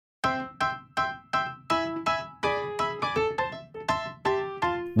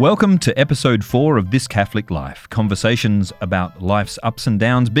Welcome to episode 4 of This Catholic Life, conversations about life's ups and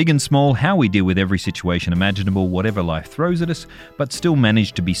downs, big and small, how we deal with every situation imaginable, whatever life throws at us, but still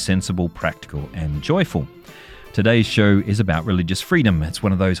manage to be sensible, practical and joyful. Today's show is about religious freedom. It's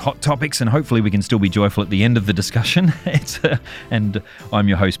one of those hot topics and hopefully we can still be joyful at the end of the discussion. And I'm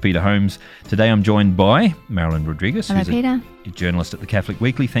your host, Peter Holmes. Today I'm joined by Marilyn Rodriguez, Hello, who's Peter. a journalist at the Catholic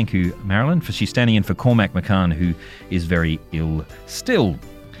Weekly. Thank you, Marilyn, for she's standing in for Cormac McCann, who is very ill still.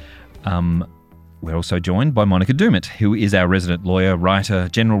 We're also joined by Monica Dumit, who is our resident lawyer, writer,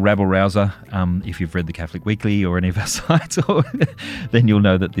 general rabble-rouser. If you've read the Catholic Weekly or any of our sites, then you'll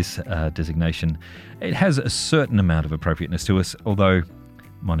know that this designation, it has a certain amount of appropriateness to us, although,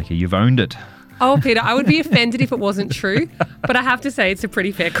 Monica, you've owned it. Oh, Peter, I would be offended if it wasn't true, but I have to say it's a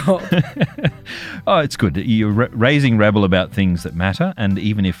pretty fair call. Oh, it's good. You're raising rabble about things that matter, and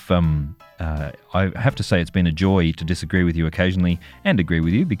even if I have to say it's been a joy to disagree with you occasionally and agree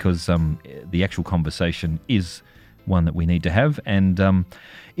with you because the actual conversation is one that we need to have. And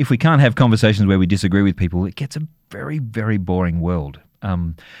if we can't have conversations where we disagree with people, it gets a very, very boring world.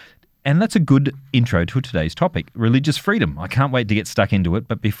 And that's a good intro to today's topic, religious freedom. I can't wait to get stuck into it.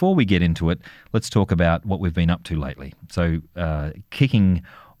 But before we get into it, let's talk about what we've been up to lately. So kicking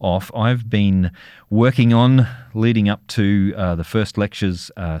off, I've been working on leading up to the first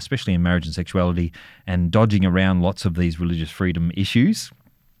lectures, especially in marriage and sexuality, and dodging around lots of these religious freedom issues.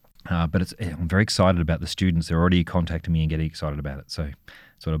 But I'm very excited about the students. They're already contacting me and getting excited about it. So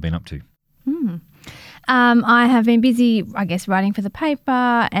that's what I've been up to. I have been busy, writing for the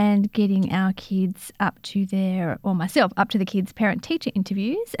paper and getting our kids myself up to the kids' parent-teacher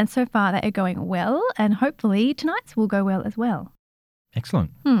interviews. And so far they are going well, and hopefully tonight's will go well as well.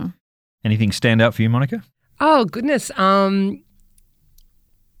 Excellent. Anything stand out for you, Monica? Oh, goodness. Fighting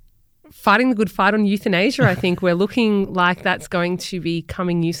the good fight on euthanasia, I think. We're looking like that's going to be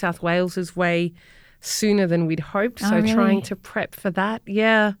coming New South Wales' way sooner than we'd hoped. So really? Trying to prep for that.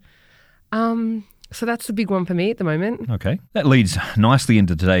 Yeah. So that's the big one for me at the moment. Okay. That leads nicely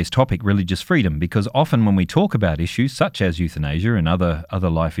into today's topic, religious freedom, because often when we talk about issues such as euthanasia and other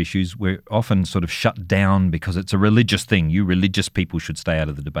life issues, we're often sort of shut down because it's a religious thing. You religious people should stay out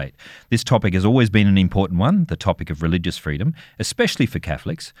of the debate. This topic has always been an important one, the topic of religious freedom, especially for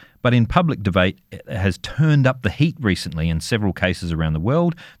Catholics, but in public debate it has turned up the heat recently in several cases around the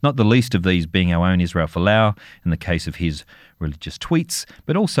world, not the least of these being our own Israel Folau in the case of his religious tweets,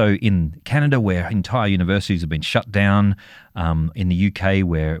 but also in Canada where entire universities have been shut down, in the UK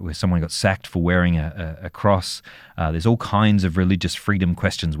where someone got sacked for wearing a cross. There's all kinds of religious freedom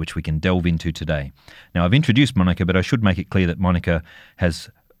questions which we can delve into today. Now, I've introduced Monica, but I should make it clear that Monica is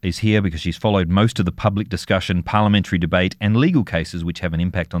here because she's followed most of the public discussion, parliamentary debate and legal cases which have an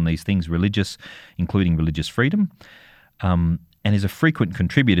impact on these things, including religious freedom, and is a frequent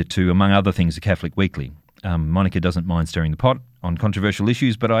contributor to, among other things, the Catholic Weekly. Monica doesn't mind stirring the pot on controversial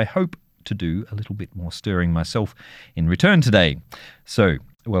issues, but I hope to do a little bit more stirring myself in return today. So,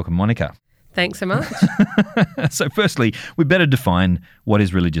 welcome, Monica. Thanks so much. So firstly, we better define what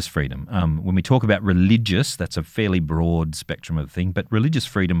is religious freedom. When we talk about religious, that's a fairly broad spectrum of thing, but religious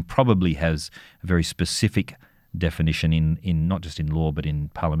freedom probably has a very specific definition in not just in law, but in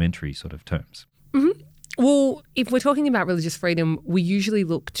parliamentary sort of terms. Mm-hmm. Well, if we're talking about religious freedom, we usually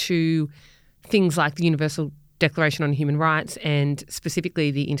look to things like the Universal Declaration on Human Rights and specifically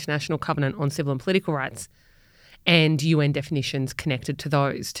the International Covenant on Civil and Political Rights and UN definitions connected to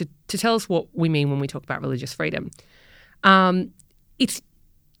those to tell us what we mean when we talk about religious freedom.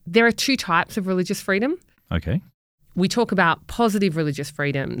 There are two types of religious freedom. Okay. We talk about positive religious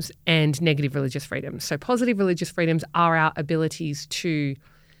freedoms and negative religious freedoms. So positive religious freedoms are our abilities to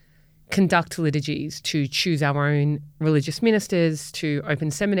conduct liturgies, to choose our own religious ministers, to open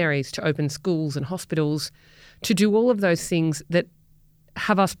seminaries, to open schools and hospitals, to do all of those things that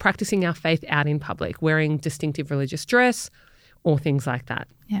have us practicing our faith out in public, wearing distinctive religious dress or things like that.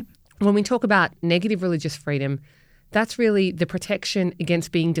 Yep. When we talk about negative religious freedom, that's really the protection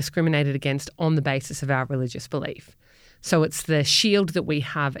against being discriminated against on the basis of our religious belief. So it's the shield that we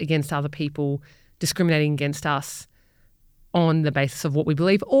have against other people discriminating against us on the basis of what we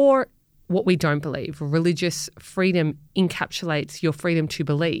believe or what we don't believe. Religious freedom encapsulates your freedom to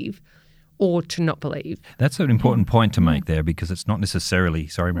believe or to not believe. That's an important point to make there because it's not necessarily...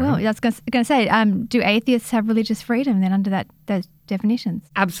 Sorry, Mary. Well, I was going to say, do atheists have religious freedom then under those definitions?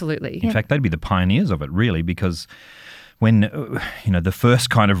 Absolutely. In fact, they'd be the pioneers of it, really, because when, the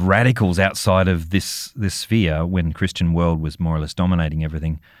first kind of radicals outside of this sphere, when Christian world was more or less dominating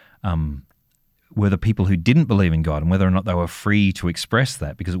everything, were the people who didn't believe in God and whether or not they were free to express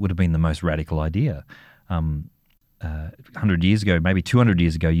that because it would have been the most radical idea. 100 years ago, maybe 200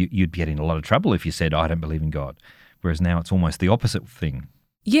 years ago, you'd be getting in a lot of trouble if you said, I don't believe in God. Whereas now it's almost the opposite thing.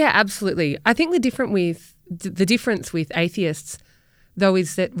 Yeah, absolutely. I think the difference with atheists, though,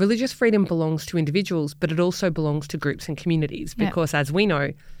 is that religious freedom belongs to individuals, but it also belongs to groups and communities because, as we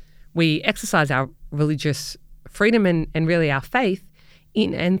know, we exercise our religious freedom and really our faith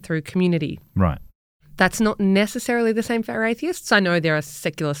in and through community. Right. That's not necessarily the same for atheists. I know there are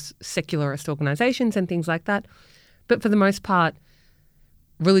secularist organisations and things like that, but for the most part,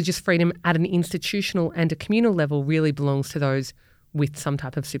 religious freedom at an institutional and a communal level really belongs to those with some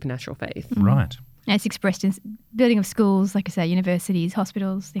type of supernatural faith. Right. And it's expressed in building of schools, like I say, universities,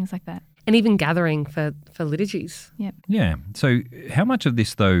 hospitals, things like that. And even gathering for liturgies. Yep. Yeah. So how much of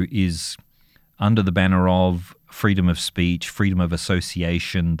this, though, is under the banner of freedom of speech, freedom of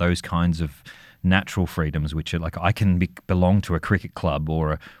association, those kinds of natural freedoms, which are like I can belong to a cricket club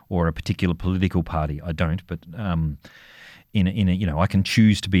or a particular political party. I don't, but I can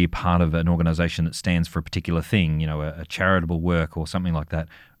choose to be a part of an organisation that stands for a particular thing, a charitable work or something like that,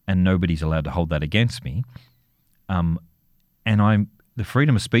 and nobody's allowed to hold that against me. The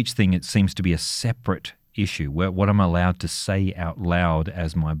freedom of speech thing, it seems to be a separate issue, where what I'm allowed to say out loud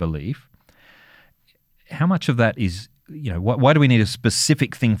as my belief. How much of that is, why do we need a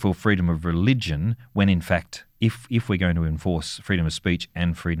specific thing for freedom of religion when, in fact, if we're going to enforce freedom of speech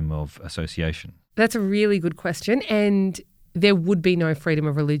and freedom of association? That's a really good question. And there would be no freedom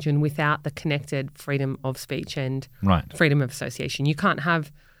of religion without the connected freedom of speech and freedom of association. You can't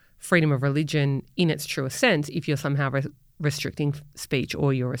have freedom of religion in its truest sense if you're somehow restricting speech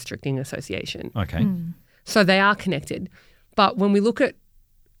or you're restricting association. Okay. So they are connected. But when we look at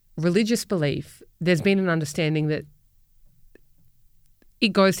religious belief, there's been an understanding that it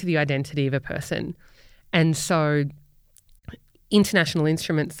goes to the identity of a person. And so international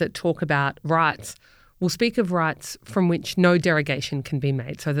instruments that talk about rights will speak of rights from which no derogation can be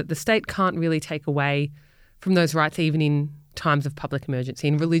made, so that the state can't really take away from those rights even in times of public emergency.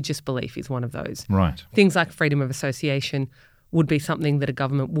 And religious belief is one of those. Right. Things like freedom of association would be something that a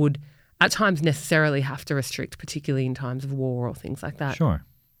government would at times necessarily have to restrict, particularly in times of war or things like that. Sure.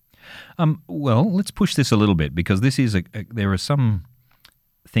 Well, let's push this a little bit, because this is there are some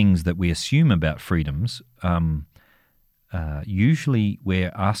things that we assume about freedoms. Usually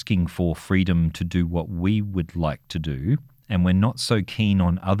we're asking for freedom to do what we would like to do, and we're not so keen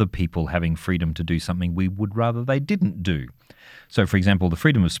on other people having freedom to do something we would rather they didn't do. So, for example, the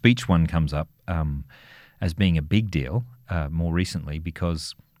freedom of speech one comes up as being a big deal more recently,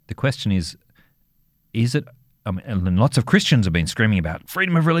 because the question is it and lots of Christians have been screaming about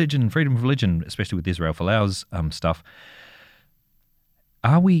freedom of religion, especially with Israel Folau's stuff.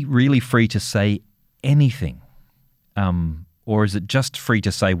 Are we really free to say anything? Or is it just free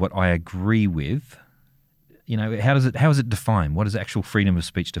to say what I agree with? How is it defined? What is actual freedom of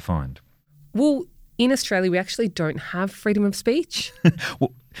speech defined? Well, in Australia, we actually don't have freedom of speech.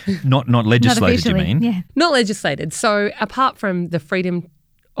 Well, not legislated, you mean? Yeah. Not legislated. So apart from the freedom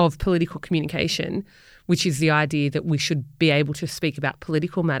of political communication, which is the idea that we should be able to speak about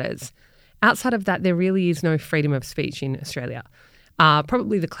political matters, outside of that, there really is no freedom of speech in Australia.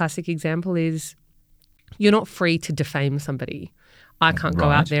 Probably the classic example is you're not free to defame somebody. I can't go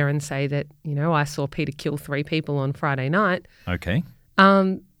out there and say that, I saw Peter kill 3 people on Friday night. Okay.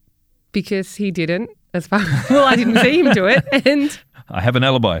 Because he didn't. I didn't see him do it. And I have an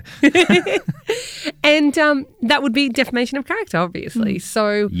alibi. And that would be defamation of character, obviously.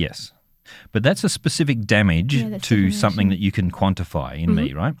 So yes. But that's a specific damage to something that you can quantify in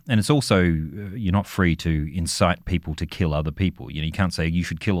me, right? And it's also, you're not free to incite people to kill other people. You can't say you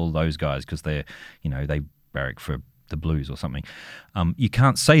should kill all those guys because they're, they barrack for the Blues or something. You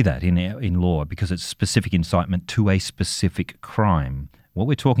can't say that in law because it's specific incitement to a specific crime. What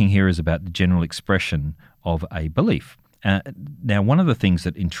we're talking here is about the general expression of a belief. Now, one of the things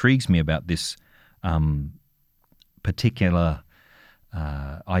that intrigues me about this particular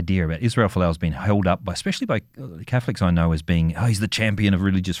idea about Israel Folau has been held up especially by Catholics I know, as being, he's the champion of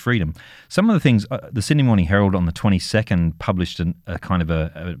religious freedom. Some of the things, the Sydney Morning Herald on the 22nd published a kind of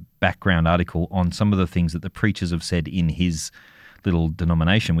a background article on some of the things that the preachers have said in his little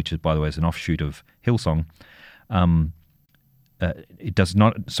denomination, which is, by the way, is an offshoot of Hillsong. It does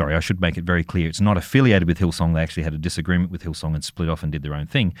not, I should make it very clear, it's not affiliated with Hillsong. They actually had a disagreement with Hillsong and split off and did their own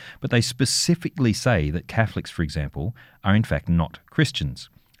thing. But they specifically say that Catholics, for example, are in fact not Christians.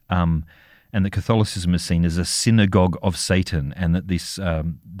 And that Catholicism is seen as a synagogue of Satan, and that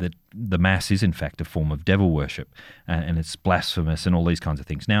that the Mass is in fact a form of devil worship, and it's blasphemous and all these kinds of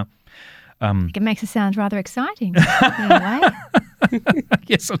things. Now, it makes it sound rather exciting in a way.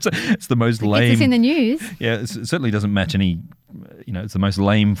 Yes, it's the most Gets lame. us in the news. Yeah, it certainly doesn't match any. It's the most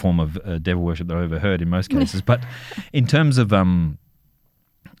lame form of devil worship that I've ever heard in most cases. But in terms of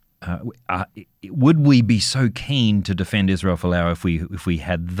would we be so keen to defend Israel Folau if we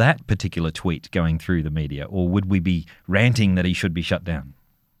had that particular tweet going through the media, or would we be ranting that he should be shut down?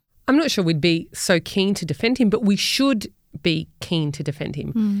 I'm not sure we'd be so keen to defend him, but we should be keen to defend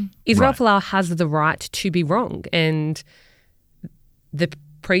him. Israel Right. Folau has the right to be wrong, and the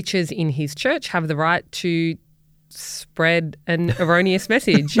preachers in his church have the right to spread an erroneous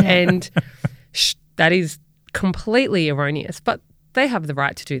message, and that is completely erroneous. But they have the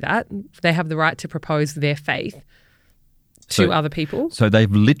right to do that. They have the right to propose their faith to other people. So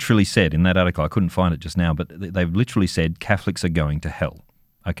they've literally said in that article, I couldn't find it just now, but they've literally said Catholics are going to hell.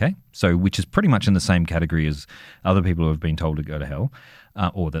 Okay? So which is pretty much in the same category as other people who have been told to go to hell,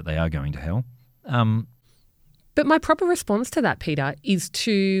 or that they are going to hell. But my proper response to that, Peter, is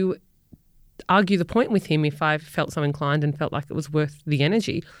to argue the point with him if I felt so inclined and felt like it was worth the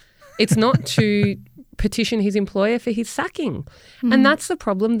energy. It's not to petition his employer for his sacking. And that's the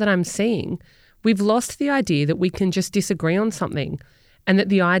problem that I'm seeing. We've lost the idea that we can just disagree on something, and that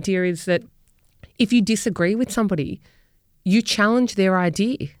the idea is that if you disagree with somebody, you challenge their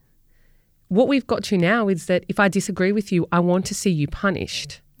idea. What we've got to now is that if I disagree with you, I want to see you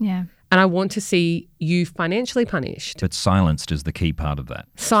punished. Yeah. And I want to see you financially punished. But silenced is the key part of that.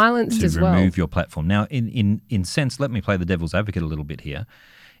 Silenced as well. To remove your platform. Now, in sense, let me play the devil's advocate a little bit here.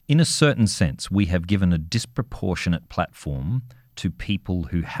 In a certain sense, we have given a disproportionate platform to people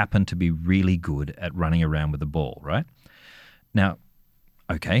who happen to be really good at running around with the ball, right? Now,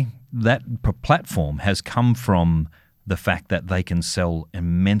 okay, that platform has come from the fact that they can sell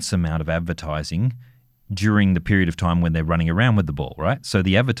immense amount of advertising during the period of time when they're running around with the ball, right? So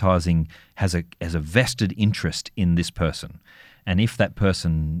the advertising has a vested interest in this person. And if that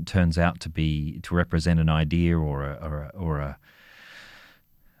person turns out to represent an idea or a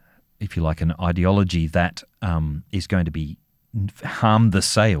if you like, an ideology that is going to harm the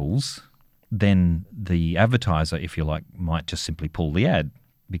sales, then the advertiser, if you like, might just simply pull the ad,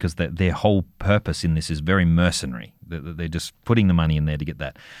 because their whole purpose in this is very mercenary. They're just putting the money in there to get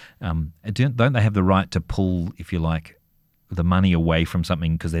that. Don't they have the right to pull, if you like, the money away from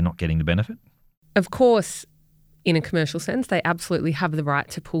something because they're not getting the benefit? Of course, in a commercial sense, they absolutely have the right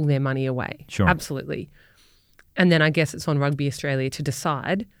to pull their money away. Sure. Absolutely. And then I guess it's on Rugby Australia to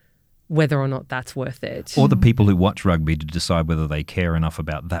decide whether or not that's worth it. Or the people who watch rugby to decide whether they care enough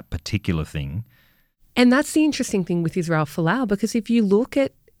about that particular thing. And that's the interesting thing with Israel Folau, because if you look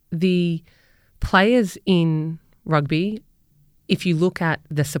at the players in rugby, if you look at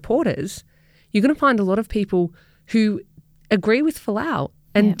the supporters, you're going to find a lot of people who agree with Folau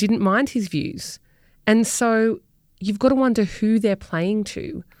and didn't mind his views. And so you've got to wonder who they're playing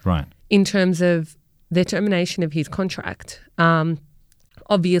to, right, in terms of their termination of his contract.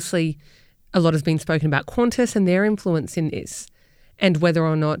 Obviously, a lot has been spoken about Qantas and their influence in this, and whether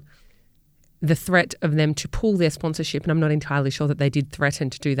or not the threat of them to pull their sponsorship, and I'm not entirely sure that they did threaten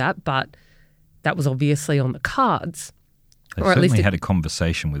to do that, but that was obviously on the cards. They or at least certainly had a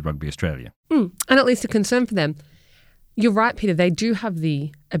conversation with Rugby Australia. And at least a concern for them. You're right, Peter, they do have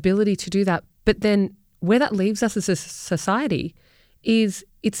the ability to do that, but then where that leaves us as a society is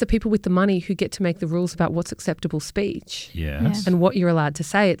it's the people with the money who get to make the rules about what's acceptable speech. Yes. And what you're allowed to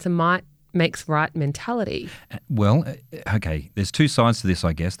say. It's a might makes right mentality. Well, okay, there's two sides to this,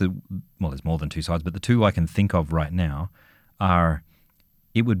 I guess. There's more than two sides, but the two I can think of right now are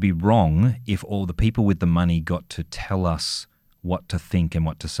it would be wrong if all the people with the money got to tell us what to think and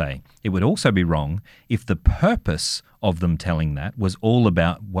what to say. It would also be wrong if the purpose of them telling that was all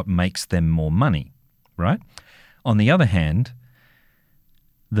about what makes them more money, right? On the other hand,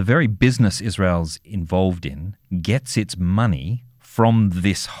 the very business Israel's involved in gets its money from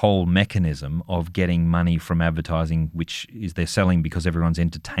this whole mechanism of getting money from advertising, which is they're selling because everyone's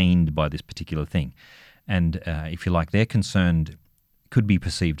entertained by this particular thing. And if you like, they're concerned, could be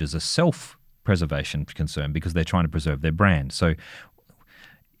perceived as a self-preservation concern because they're trying to preserve their brand. So,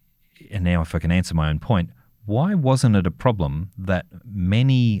 and now if I can answer my own point, why wasn't it a problem that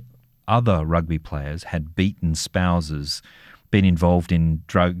many other rugby players had beaten spouses, been involved in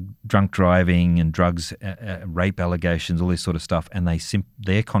drunk driving and drugs, rape allegations, all this sort of stuff, and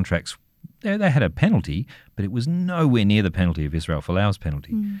their contracts, they had a penalty, but it was nowhere near the penalty of Israel Folau's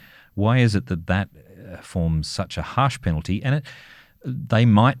penalty. Why is it that forms such a harsh penalty? And they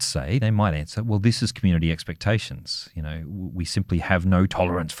might answer, well, this is community expectations. You know, we simply have no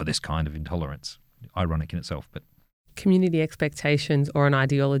tolerance for this kind of intolerance. Ironic in itself, but Community expectations or an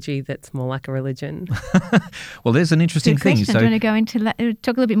ideology that's more like a religion? Well, there's an interesting Good thing. question. Do you want to go into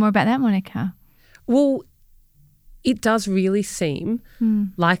talk a little bit more about that, Monica? Well, it does really seem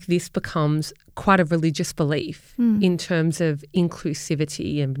like this becomes quite a religious belief in terms of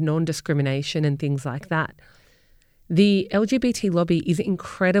inclusivity and non-discrimination and things like that. The LGBT lobby is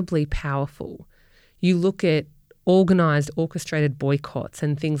incredibly powerful. You look at organised, orchestrated boycotts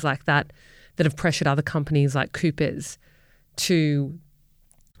and things like that that have pressured other companies like Coopers to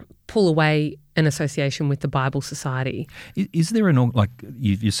pull away an association with the Bible Society. Is there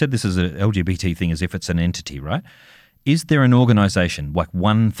you said this is an LGBT thing as if it's an entity, right? Is there an organisation, like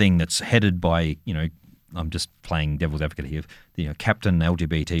one thing that's headed by, I'm just playing devil's advocate here, Captain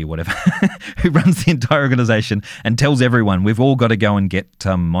LGBT or whatever, who runs the entire organisation and tells everyone, we've all got to go and get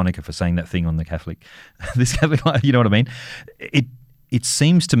Monica for saying that thing on the Catholic, this Catholic, you know what I mean? It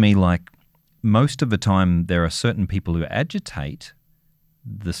seems to me like most of the time there are certain people who agitate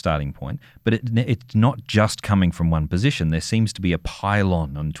the starting point, but it's not just coming from one position. There seems to be a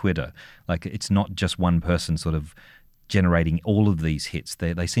pylon on Twitter. Like it's not just one person sort of generating all of these hits.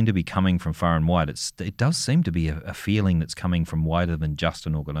 They seem to be coming from far and wide. It does seem to be a feeling that's coming from wider than just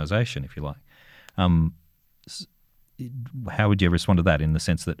an organisation, if you like. How would you respond to that in the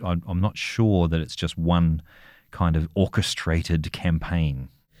sense that I'm not sure that it's just one kind of orchestrated campaign?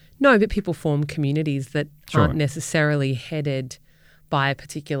 No, but people form communities that Sure. aren't necessarily headed by a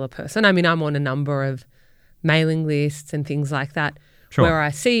particular person. I mean, I'm on a number of mailing lists and things like that Sure. where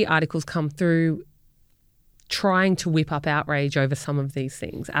I see articles come through trying to whip up outrage over some of these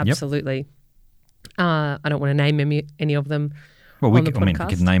things. Absolutely. I don't want to name any of them. Well, on we the could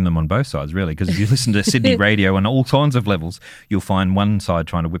podcast. name them on both sides, really, because if you listen to Sydney radio on all kinds of levels, you'll find one side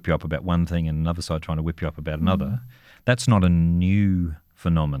trying to whip you up about one thing and another side trying to whip you up about another. That's not a new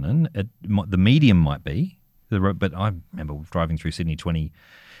phenomenon. The medium might be, but I remember driving through Sydney 20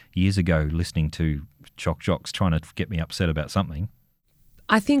 years ago listening to shock jocks trying to get me upset about something.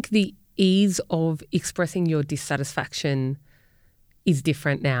 I think the ease of expressing your dissatisfaction is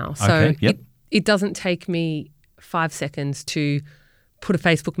different now. So Okay, yep. it doesn't take me 5 seconds to put a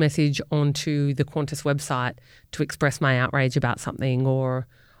Facebook message onto the Qantas website to express my outrage about something, or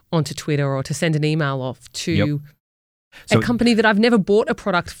onto Twitter, or to send an email off to Yep. a So- company that I've never bought a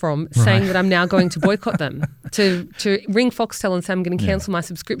product from, saying that I'm now going to boycott them, to ring Foxtel and say I'm going to cancel my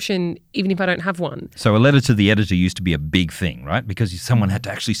subscription even if I don't have one. So a letter to the editor used to be a big thing, right? Because someone had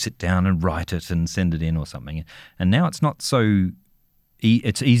to actually sit down and write it and send it in or something. And now it's not so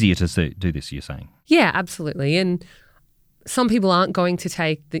it's easier to do this, you're saying. Yeah, absolutely. And some people aren't going to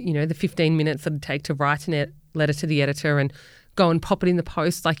take the 15 minutes that it'd take to write a letter to the editor and go and pop it in the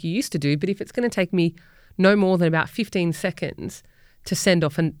post like you used to do. But if it's going to take me no more than about 15 seconds to send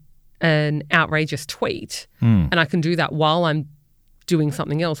off an outrageous tweet, and I can do that while I'm doing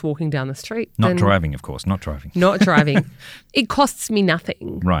something else, walking down the street. Not then driving, of course, not driving. Not driving. It costs me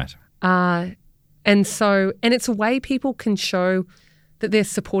nothing. Right. And it's a way people can show that they're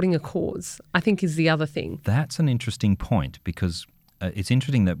supporting a cause, I think, is the other thing. That's an interesting point, because it's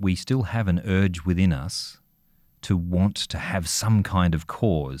interesting that we still have an urge within us to want to have some kind of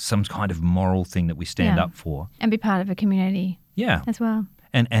cause, some kind of moral thing that we stand Yeah. up for. And be part of a community Yeah. as well.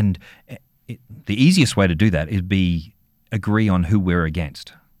 And the easiest way to do that is agree on who we're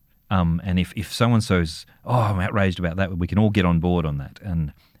against. And if so-and-so's, I'm outraged about that, we can all get on board on that.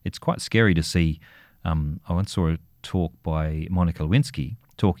 And it's quite scary to see. I once saw a talk by Monica Lewinsky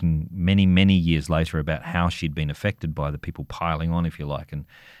talking many, many years later about how she'd been affected by the people piling on, if you like, and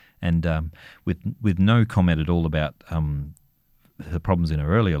with no comment at all about the problems in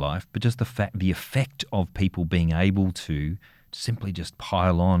her earlier life, but just the effect of people being able to simply just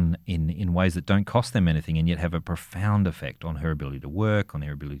pile on in ways that don't cost them anything and yet have a profound effect on her ability to work, on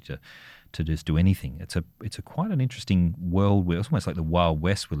her ability to just do anything. It's a quite an interesting world where it's almost like the Wild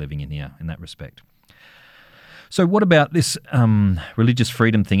West we're living in here in that respect. So what about this religious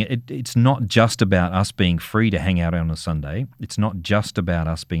freedom thing? It's not just about us being free to hang out on a Sunday. It's not just about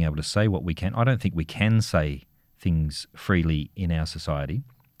us being able to say what we can. I don't think we can say things freely in our society.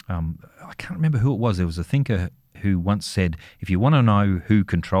 I can't remember who it was. There was a thinker who once said, if you want to know who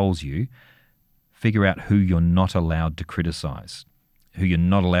controls you, figure out who you're not allowed to criticise, who you're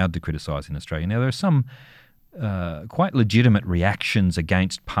not allowed to criticise in Australia. Now, there are some quite legitimate reactions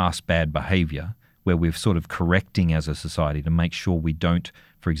against past bad behaviour where we're sort of correcting as a society to make sure we don't.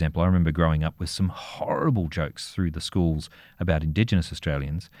 For example, I remember growing up with some horrible jokes through the schools about Indigenous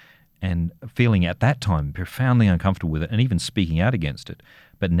Australians and feeling at that time profoundly uncomfortable with it and even speaking out against it.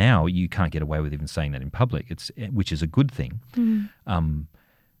 But now you can't get away with even saying that in public, which is a good thing.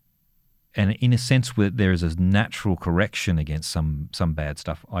 and in a sense, where there is a natural correction against some bad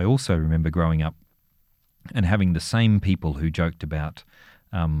stuff. I also remember growing up and having the same people who joked about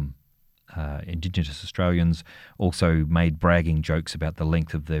Indigenous Australians also made bragging jokes about the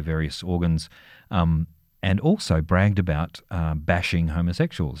length of their various organs, and also bragged about bashing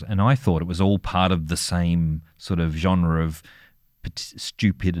homosexuals. And I thought it was all part of the same sort of genre of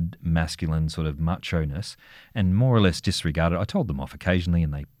stupid masculine sort of macho-ness, and more or less disregarded. I told them off occasionally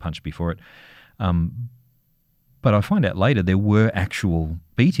and they punched me for it. But I find out later there were actual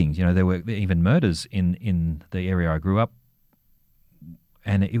beatings. There were even murders in the area I grew up,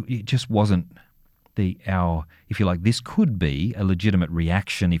 and it just wasn't if you like, this could be a legitimate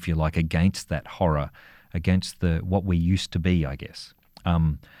reaction, if you like, against that horror, against what we used to be, I guess.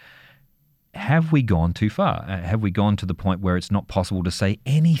 Have we gone too far? Have we gone to the point where it's not possible to say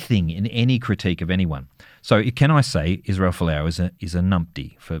anything in any critique of anyone? So can I say Israel Folau is a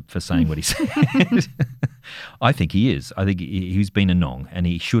numpty for saying what he said? I think he is. I think he's been a nong, and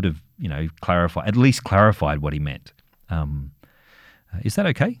he should have, at least clarified what he meant. Is that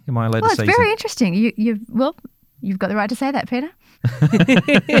okay? Am I allowed to say? Well, it's very interesting. You've got the right to say that, Peter.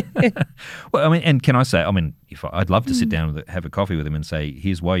 Well, and can I say, if I'd love to sit down and have a coffee with him and say,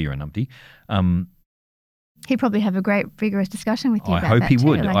 here's why you're a numpty. He'd probably have a great, vigorous discussion with you about that. I hope he too.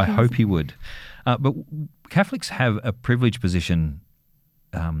 would. I hope he would. But Catholics have a privileged position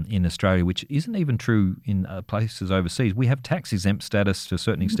in Australia, which isn't even true in places overseas. We have tax-exempt status to a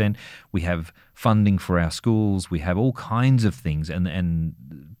certain extent. We have funding for our schools. We have all kinds of things. And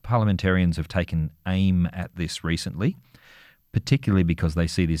parliamentarians have taken aim at this recently, particularly because they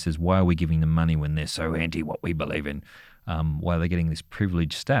see this as, why are we giving them money when they're so anti what we believe in? Why are they getting this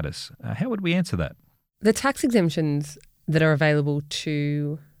privileged status? How would we answer that? The tax exemptions that are available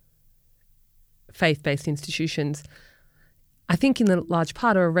to faith-based institutions, I think in the large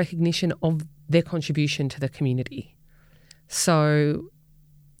part are a recognition of their contribution to the community. So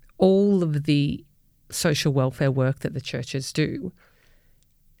all of the social welfare work that the churches do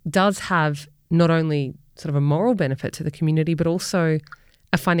does have not only sort of a moral benefit to the community, but also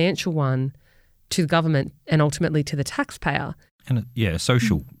a financial one to the government and ultimately to the taxpayer. And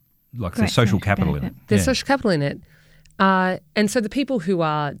social, like there's social capital in it. There's social capital in it. And so the people who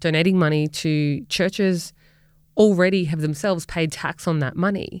are donating money to churches already have themselves paid tax on that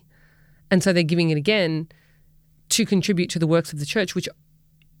money. And so they're giving it again to contribute to the works of the church, which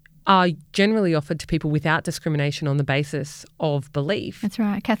are generally offered to people without discrimination on the basis of belief. That's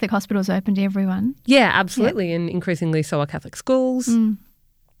right. Catholic hospitals are open to everyone. Yeah, absolutely. Yep. And increasingly so are Catholic schools.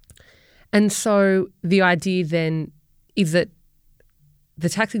 And so the idea then is that the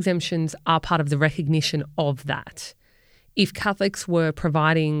tax exemptions are part of the recognition of that. If Catholics were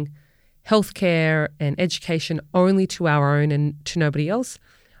providing healthcare and education only to our own and to nobody else,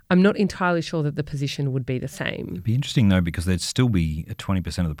 I'm not entirely sure that the position would be the same. It'd be interesting, though, because there'd still be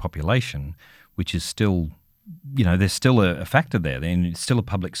 20% of the population, which is still, there's still a factor there. And it's still a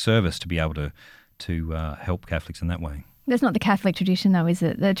public service to be able to help Catholics in that way. That's not the Catholic tradition, though, is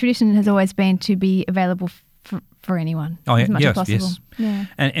it? The tradition has always been to be available for anyone as much as possible. Yes. Yeah.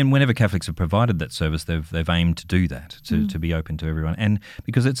 And whenever Catholics have provided that service, they've aimed to do that, to be open to everyone. And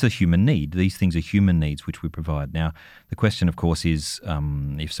because it's a human need, these things are human needs which we provide. Now, the question, of course, is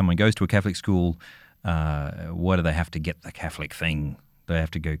if someone goes to a Catholic school, why do they have to get the Catholic thing? They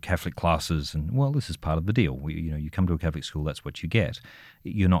have to go Catholic classes, and well, this is part of the deal. You come to a Catholic school, that's what you get.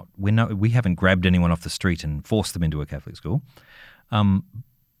 We haven't grabbed anyone off the street and forced them into a Catholic school.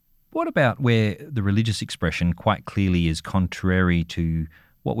 What about where the religious expression quite clearly is contrary to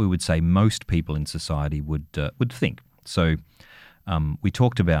what we would say most people in society would think? So we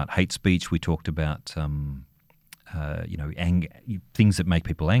talked about hate speech. We talked about things that make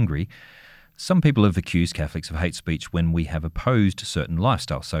people angry. Some people have accused Catholics of hate speech when we have opposed certain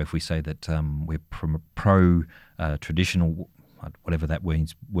lifestyles. So if we say that we're pro-traditional, whatever that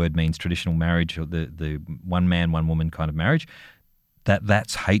word means, traditional marriage, or the one man, one woman kind of marriage,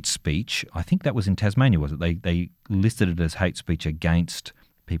 that's hate speech. I think that was in Tasmania, was it? They listed it as hate speech against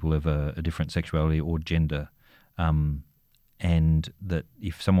people of a different sexuality or gender, and that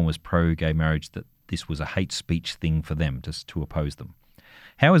if someone was pro-gay marriage, that this was a hate speech thing for them to oppose them.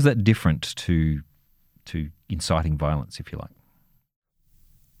 How is that different to inciting violence, if you like?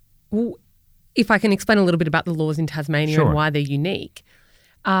 Well, if I can explain a little bit about the laws in Tasmania Sure. and why they're unique.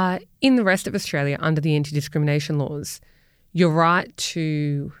 In the rest of Australia, under the anti-discrimination laws, your right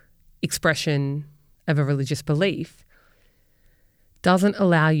to expression of a religious belief doesn't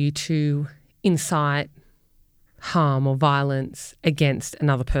allow you to incite harm or violence against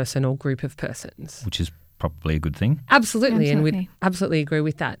another person or group of persons. Which is probably a good thing. Absolutely. And Absolutely. we'd absolutely agree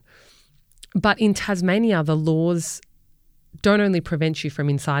with that. But in Tasmania, the laws don't only prevent you from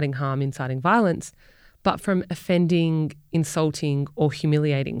inciting harm, inciting violence, but from offending, insulting or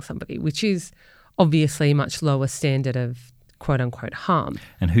humiliating somebody, which is obviously a much lower standard of quote-unquote harm.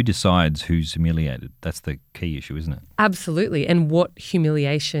 And who decides who's humiliated? That's the key issue, isn't it? Absolutely, and what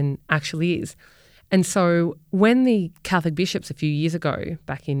humiliation actually is. And so when the Catholic bishops a few years ago,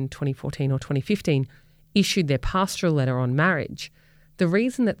 back in 2014 or 2015, issued their pastoral letter on marriage, the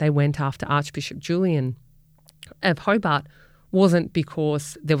reason that they went after Archbishop Julian of Hobart wasn't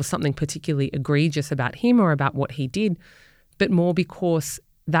because there was something particularly egregious about him or about what he did, but more because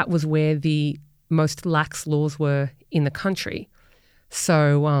that was where the most lax laws were in the country.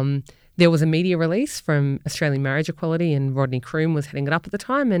 So there was a media release from Australian Marriage Equality, and Rodney Croome was heading it up at the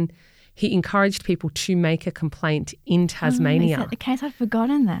time, and he encouraged people to make a complaint in Tasmania. Is that the case? I'd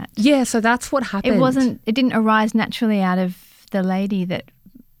forgotten that. Yeah, so that's what happened. It didn't arise naturally out of the lady that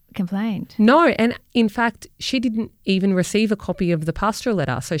complained. No, and in fact, she didn't even receive a copy of the pastoral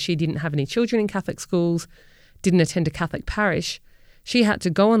letter. So she didn't have any children in Catholic schools, didn't attend a Catholic parish. She had to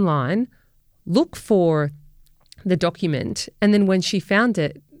go online, look for the document, and then when she found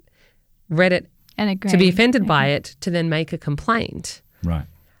it, read it And agreed. to be offended by it, to then make a complaint. Right.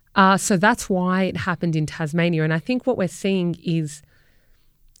 So that's why it happened in Tasmania. And I think what we're seeing is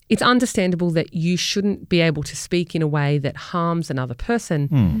it's understandable that you shouldn't be able to speak in a way that harms another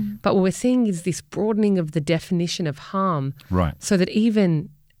person. But what we're seeing is this broadening of the definition of harm. Right. So that even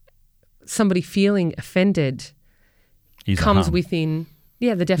somebody feeling offended Is a comes harm. within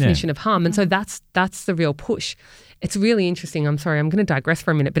the definition of harm. And so that's the real push. It's really interesting. I'm sorry, I'm going to digress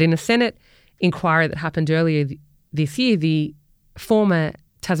for a minute. But in a Senate inquiry that happened earlier this year, the former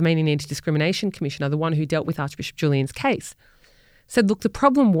Tasmanian Anti-Discrimination Commissioner, the one who dealt with Archbishop Julian's case, said, look, the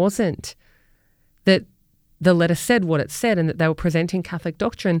problem wasn't that the letter said what it said and that they were presenting Catholic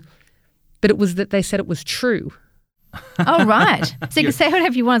doctrine, but it was that they said it was true. Oh, right. So you can say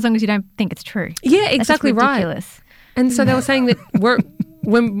whatever you want as long as you don't think it's true. Yeah, That's exactly just right. ridiculous. And so they were saying that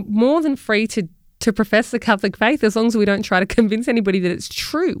we're more than free to profess the Catholic faith as long as we don't try to convince anybody that it's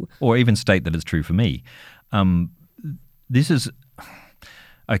true. Or even state that it's true for me. This is...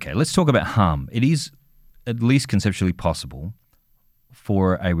 Okay, let's talk about harm. It is at least conceptually possible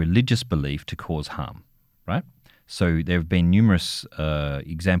for a religious belief to cause harm, right? So there have been numerous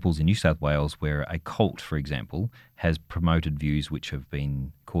examples in New South Wales where a cult, for example, has promoted views which have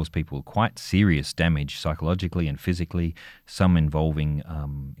been caused people quite serious damage psychologically and physically, some involving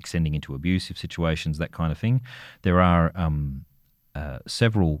extending into abusive situations, that kind of thing. There are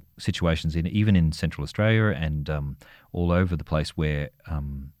several situations even in Central Australia and all over the place where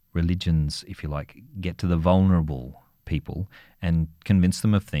religions, if you like, get to the vulnerable people and convince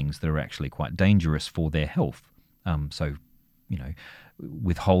them of things that are actually quite dangerous for their health. So,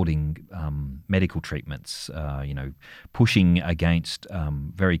 withholding medical treatments, pushing against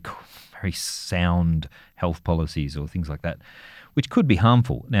very, very sound health policies or things like that, which could be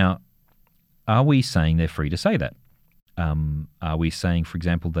harmful. Now, are we saying they're free to say that? Are we saying, for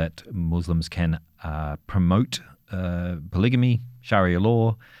example, that Muslims can promote polygamy, Sharia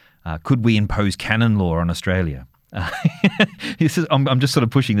law? Could we impose canon law on Australia? I'm just sort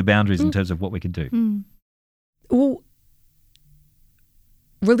of pushing the boundaries in terms of what we can do. Well,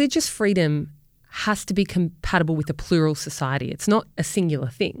 religious freedom has to be compatible with a plural society. It's not a singular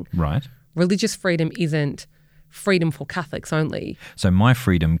thing. Right. Religious freedom isn't freedom for Catholics only. So my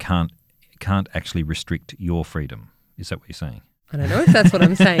freedom can't actually restrict your freedom. Is that what you're saying? I don't know if that's what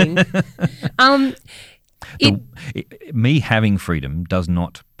I'm saying. Me having freedom does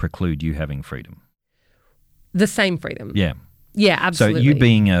not preclude you having freedom. The same freedom. Yeah. Yeah, absolutely. So you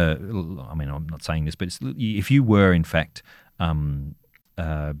being I'm not saying this, but if you were in fact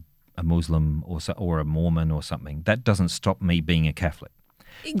a Muslim or a Mormon or something, that doesn't stop me being a Catholic.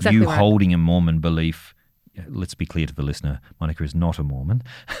 Exactly you right. holding a Mormon belief. Let's be clear to the listener, Monica is not a Mormon.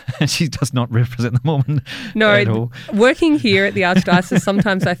 She does not represent the Mormon at all. Working here at the Archdiocese,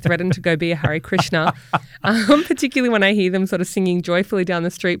 sometimes I threaten to go be a Hare Krishna, particularly when I hear them sort of singing joyfully down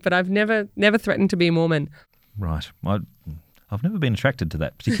the street, but I've never threatened to be a Mormon. Right. I've never been attracted to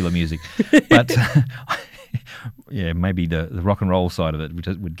that particular music, but yeah, maybe the rock and roll side of it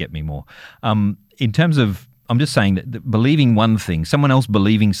would get me more. In terms of, I'm just saying that believing one thing, someone else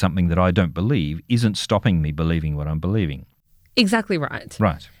believing something that I don't believe isn't stopping me believing what I'm believing. Exactly right.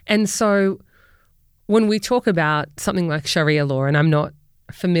 Right. And so when we talk about something like Sharia law, and I'm not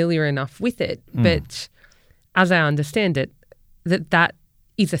familiar enough with it, but as I understand it, that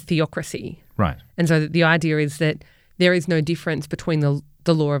is a theocracy. Right. And so the idea is that there is no difference between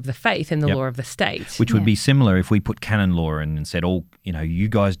the law of the faith and the Yep. law of the state. Which would Yeah. be similar if we put canon law in and said, you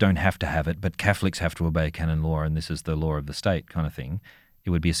guys don't have to have it, but Catholics have to obey canon law and this is the law of the state kind of thing. It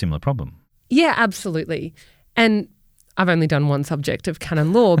would be a similar problem. Yeah, absolutely. And I've only done one subject of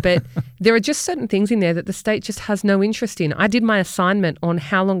canon law, but there are just certain things in there that the state just has no interest in. I did my assignment on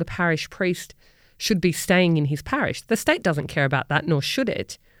how long a parish priest should be staying in his parish. The state doesn't care about that, nor should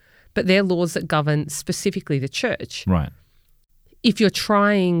it, but they're laws that govern specifically the church. Right. If you're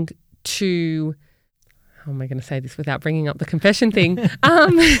trying to, how am I going to say this without bringing up the confession thing? You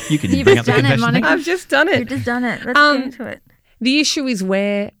can You've bring up the done it, confession Monica. thing. I've just done You've it. just done it. Let's get into it. The issue is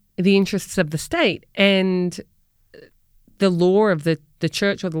where the interests of the state and the law of the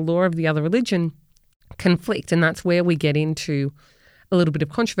church or the law of the other religion conflict, and that's where we get into a little bit of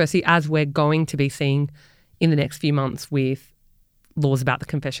controversy, as we're going to be seeing in the next few months with laws about the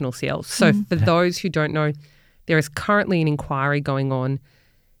confessional seal. So for those who don't know, there is currently an inquiry going on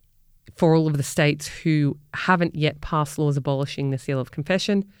for all of the states who haven't yet passed laws abolishing the seal of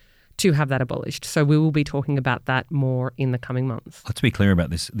confession to have that abolished. So we will be talking about that more in the coming months. Let's be clear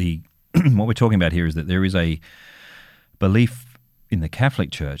about this. What we're talking about here is that there is a belief in the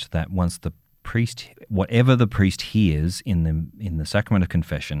Catholic Church that once the priest, whatever the priest hears in the sacrament of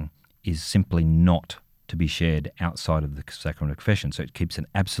confession, is simply not to be shared outside of the sacrament of confession. So it keeps an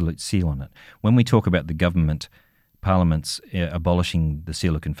absolute seal on it. When we talk about the government, parliaments abolishing the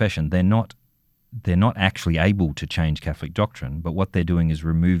seal of confession, they're not actually able to change Catholic doctrine, but what they're doing is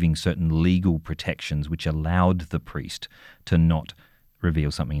removing certain legal protections which allowed the priest to not reveal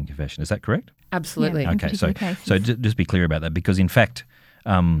something in confession. Is that correct? Absolutely. Yeah. In Okay, so particular cases. just be clear about that, because in fact,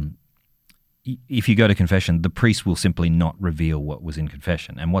 if you go to confession, the priest will simply not reveal what was in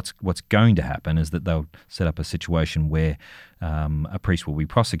confession. And what's going to happen is that they'll set up a situation where a priest will be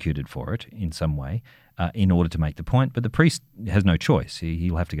prosecuted for it in some way in order to make the point, but the priest has no choice.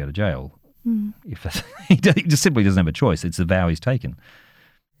 He'll have to go to jail. If he just simply doesn't have a choice. It's the vow he's taken.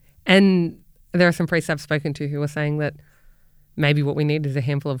 And there are some priests I've spoken to who are saying that maybe what we need is a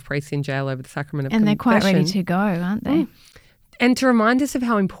handful of priests in jail over the sacrament of And they're confession. quite ready to go, aren't they? And to remind us of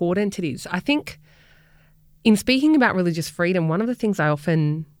how important it is. I think in speaking about religious freedom, one of the things I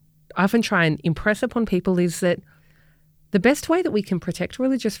often try and impress upon people is that the best way that we can protect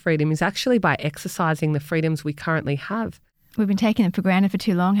religious freedom is actually by exercising the freedoms we currently have. We've been taking them for granted for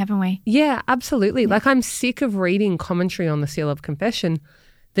too long, haven't we? Yeah, absolutely. Like, I'm sick of reading commentary on the seal of confession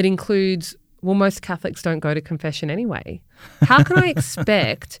that includes, well, most Catholics don't go to confession anyway. How can I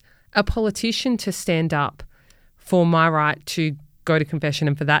expect a politician to stand up for my right to go to confession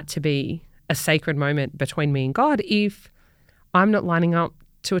and for that to be a sacred moment between me and God if I'm not lining up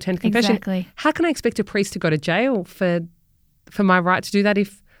to attend confession? Exactly. How can I expect a priest to go to jail for my right to do that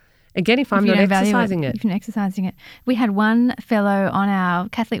if I'm you not don't value exercising it? If you're not exercising it. We had one fellow on our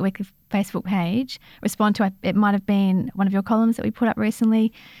Catholic Weekly Facebook page respond to it might have been one of your columns that we put up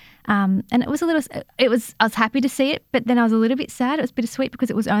recently. And I was happy to see it, but then I was a little bit sad. It was bittersweet because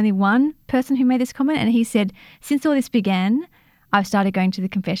it was only one person who made this comment. And he said, since all this began, I've started going to the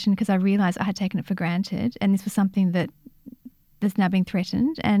confession because I realised I had taken it for granted. And this was something that's now being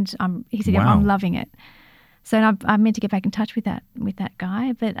threatened. And he said, Wow. I'm loving it. So I meant to get back in touch with that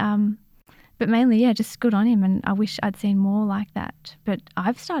guy. But mainly, yeah, just good on him. And I wish I'd seen more like that. But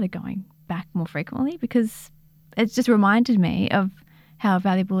I've started going back more frequently because it's just reminded me of how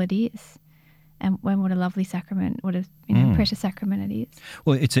valuable it is, and what a lovely sacrament, what a precious sacrament it is.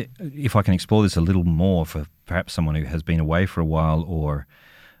 Well, if I can explore this a little more for perhaps someone who has been away for a while or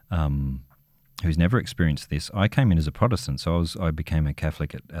who's never experienced this. I came in as a Protestant, so I became a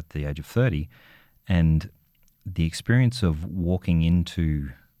Catholic at the age of 30, and the experience of walking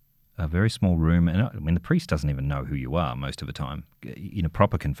into a very small room, and I mean, the priest doesn't even know who you are most of the time. In a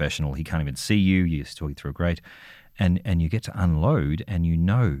proper confessional, he can't even see you. You're talking through a grate. And you get to unload, and you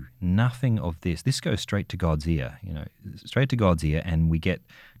know nothing of this. This goes straight to God's ear, straight to God's ear, and we get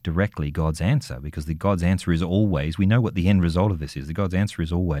directly God's answer, because God's answer is always, we know what the end result of this is. The God's answer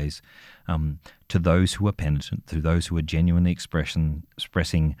is always to those who are penitent, to those who are genuinely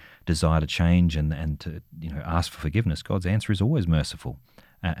expressing desire to change and to ask for forgiveness. God's answer is always merciful.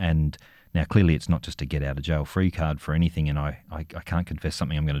 And now, clearly, it's not just a get out of jail free card for anything, and I can't confess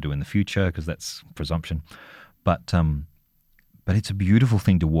something I'm going to do in the future because that's presumption. But it's a beautiful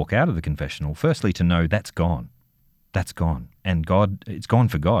thing to walk out of the confessional. Firstly, to know that's gone, and God, it's gone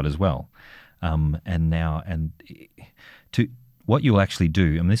for God as well. And to what you'll actually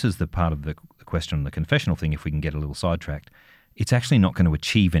do, and this is the part of the question on the confessional thing. If we can get a little sidetracked, it's actually not going to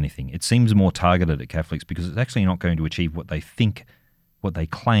achieve anything. It seems more targeted at Catholics because it's actually not going to achieve what they think what they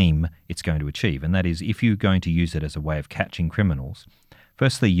claim it's going to achieve. And that is, if you're going to use it as a way of catching criminals,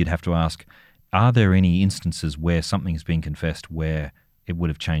 firstly, you'd have to ask, are there any instances where something has been confessed where it would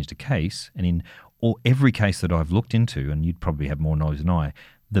have changed a case? And in every case that I've looked into, and you'd probably have more knowledge than I,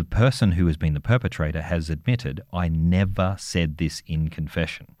 the person who has been the perpetrator has admitted, I never said this in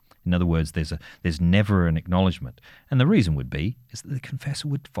confession. In other words, there's never an acknowledgement. And the reason would be is that the confessor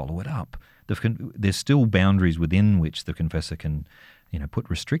would follow it up. There's still boundaries within which the confessor can, put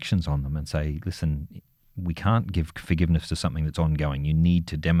restrictions on them and say, listen, we can't give forgiveness to something that's ongoing. You need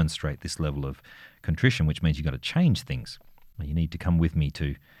to demonstrate this level of contrition, which means you've got to change things. You need to come with me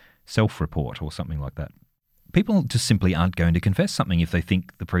to self-report or something like that. People just simply aren't going to confess something if they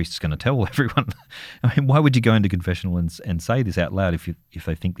think the priest's going to tell everyone. I mean, why would you go into confessional and say this out loud if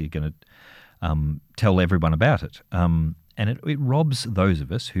they think they're going to tell everyone about it? And it robs those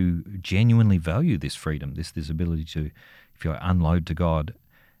of us who genuinely value this freedom, this ability to, if you unload to God.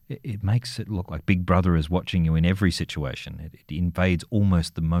 It makes it look like Big Brother is watching you in every situation. It invades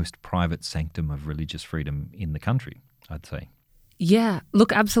almost the most private sanctum of religious freedom in the country, I'd say. Yeah,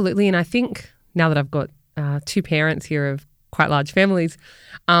 look, absolutely. And I think now that I've got two parents here of quite large families,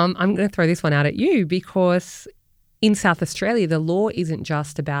 I'm going to throw this one out at you, because in South Australia, the law isn't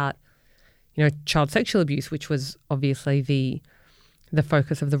just about, child sexual abuse, which was obviously the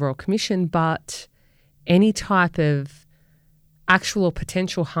focus of the Royal Commission, but any type of actual or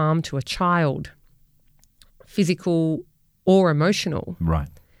potential harm to a child, physical or emotional. Right.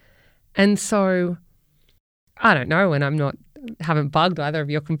 And so, I don't know, and haven't bugged either of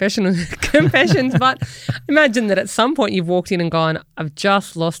your confessions, but imagine that at some point you've walked in and gone, I've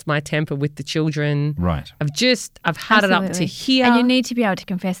just lost my temper with the children. Right. I've had it up to here. And you need to be able to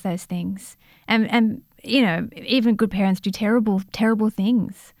confess those things. And even good parents do terrible, terrible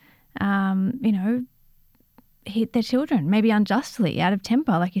things. Hit their children, maybe unjustly, out of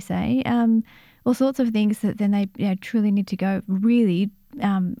temper, like you say. All sorts of things that then they truly need to go really,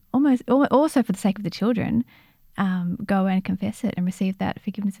 also for the sake of the children, go and confess it and receive that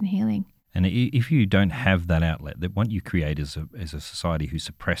forgiveness and healing. And if you don't have that outlet, that what you create is a society who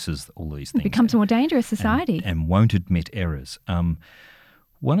suppresses all these things. It becomes a more dangerous society. And won't admit errors.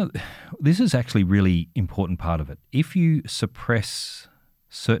 This is actually really important part of it. If you suppress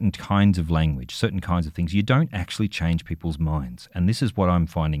certain kinds of language, certain kinds of things, you don't actually change people's minds. And this is what I'm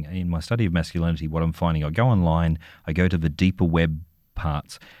finding in my study of masculinity. What I'm finding, I go online, I go to the deeper web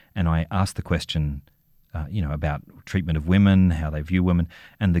parts, and I ask the question, about treatment of women, how they view women.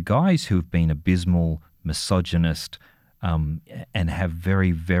 And the guys who have been abysmal, misogynist, and have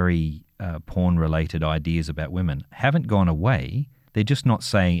very, very porn-related ideas about women haven't gone away. They're just not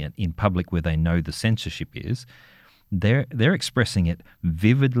saying it in public where they know the censorship is. They're expressing it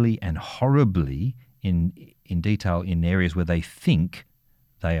vividly and horribly in detail in areas where they think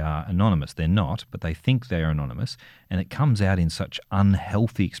they are anonymous. They're not, but they think they are anonymous, and it comes out in such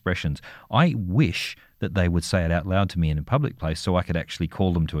unhealthy expressions. I wish that they would say it out loud to me in a public place so I could actually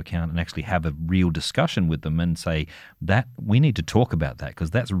call them to account and actually have a real discussion with them and say that we need to talk about that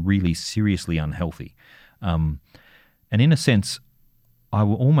because that's really seriously unhealthy. And in a sense, I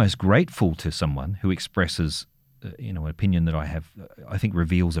was almost grateful to someone who expresses an opinion that I have, I think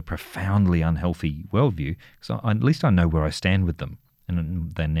reveals a profoundly unhealthy worldview, because at least I know where I stand with them.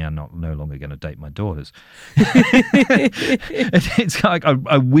 And they're now no longer going to date my daughters. It's like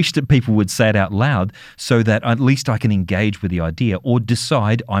I wish that people would say it out loud so that at least I can engage with the idea or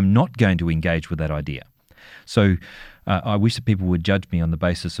decide I'm not going to engage with that idea. So I wish that people would judge me on the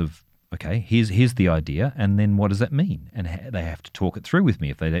basis of, okay, here's the idea, and then what does that mean? And they have to talk it through with me.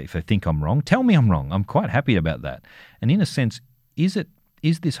 If they think I'm wrong, tell me I'm wrong. I'm quite happy about that. And in a sense, is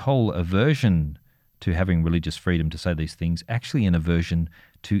this whole aversion to having religious freedom to say these things actually an aversion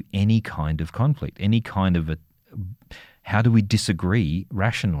to any kind of conflict, any kind of how do we disagree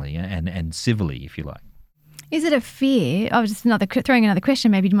rationally and civilly, if you like? Is it a fear? I was just throwing another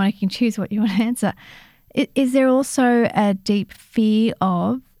question. Maybe Monica can choose what you want to answer. Is there also a deep fear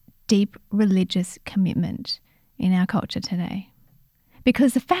of deep religious commitment in our culture today?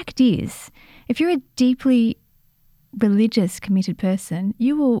 Because the fact is, if you're a deeply religious committed person,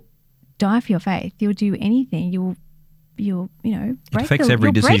 you will die for your faith. You'll do anything. You'll break it affects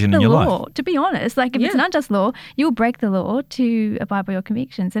every decision in your law, life. To be honest, if it's an unjust law, you'll break the law to abide by your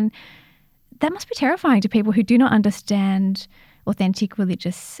convictions, and that must be terrifying to people who do not understand authentic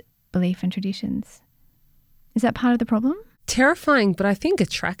religious belief and traditions. Is that part of the problem? Terrifying, but I think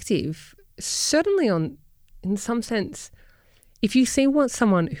attractive. Certainly, in some sense, if you see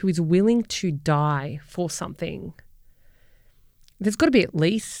someone who is willing to die for something, there's got to be at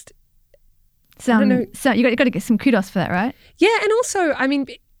least don't know. So you got to get some kudos for that, right? Yeah, and also, I mean,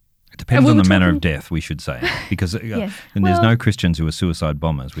 It depends on we the were manner talking- of death, we should say, because Yes. and there's Well- no Christians who are suicide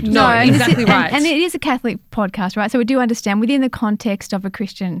bombers. Which is No, and this is- exactly right. And it is a Catholic podcast, right? So we do understand within the context of a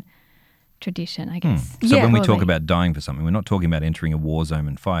Christian tradition, I guess. So when we Probably. talk about dying for something, we're not talking about entering a war zone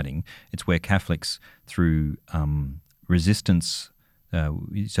and fighting. It's where Catholics, through resistance,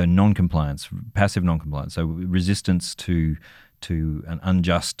 so non-compliance, passive non-compliance, so resistance to an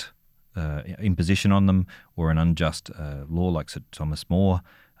unjust imposition on them or an unjust law like Sir Thomas More,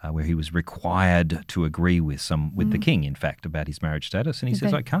 where he was required to agree with the king, in fact, about his marriage status, and he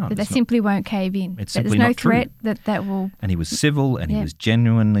says, "I can't." That they It's not- simply won't cave in. It's That simply there's no not true. threat that will. And he was civil, and he Yeah. was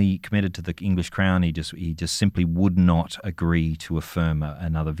genuinely committed to the English crown. He just simply would not agree to affirm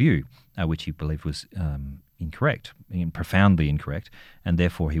another view, which he believed was incorrect, profoundly incorrect, and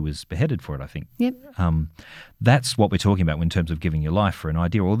therefore he was beheaded for it, I think. Yep. That's what we're talking about in terms of giving your life for an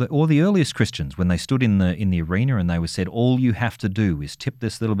idea. Or the earliest Christians, when they stood in the arena and they were said, all you have to do is tip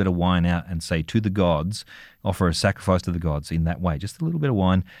this little bit of wine out and say to the gods, offer a sacrifice to the gods in that way, just a little bit of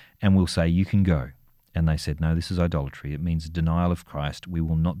wine, and we'll say you can go. And they said, no, this is idolatry. It means denial of Christ. We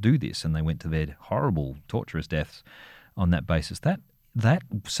will not do this. And they went to their horrible, torturous deaths on that basis. That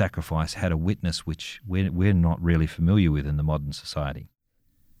sacrifice had a witness which we're not really familiar with in the modern society.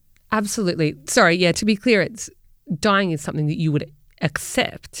 absolutely. Sorry, yeah, to be clear, dying is something that you would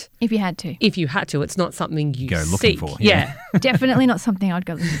accept If you had to. if you had to. It's not something you Go looking seek. for, Yeah. Definitely not something I'd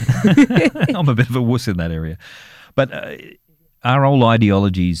go listen to. I'm a bit of a wuss in that area. But are all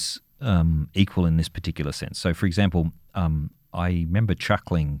ideologies equal in this particular sense? So, for example, I remember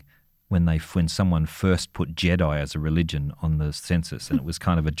chuckling when someone first put Jedi as a religion on the census, and it was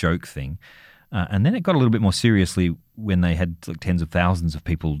kind of a joke thing. And then it got a little bit more seriously when they had like tens of thousands of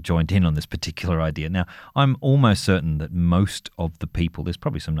people joined in on this particular idea. Now, I'm almost certain that most of the people, there's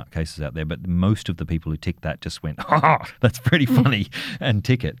probably some nutcases out there, but most of the people who ticked that just went, that's pretty funny, and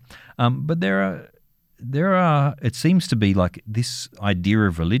tick it. But there are, it seems to be like this idea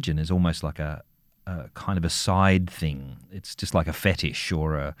of religion is almost like a kind of a side thing. It's just like a fetish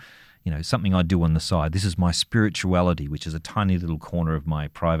or something I do on the side. This is my spirituality, which is a tiny little corner of my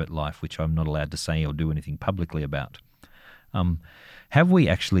private life, which I'm not allowed to say or do anything publicly about. Have we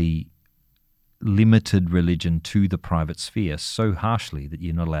actually limited religion to the private sphere so harshly that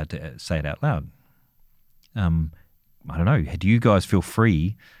you're not allowed to say it out loud? I don't know. Do you guys feel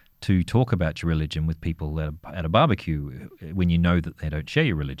free to talk about your religion with people at a barbecue when you know that they don't share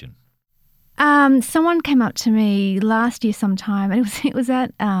your religion? Someone came up to me last year sometime, and it was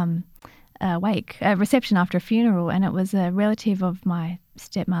at a reception after a funeral, and it was a relative of my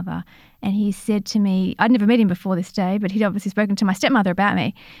stepmother, and he said to me, I'd never met him before this day, but he'd obviously spoken to my stepmother about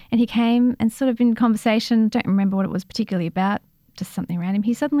me, and he came and sort of in conversation, don't remember what it was particularly about, just something random,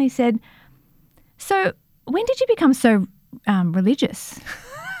 he suddenly said, so when did you become so religious?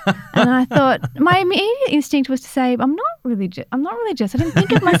 And I thought, my immediate instinct was to say, I'm not religious. I didn't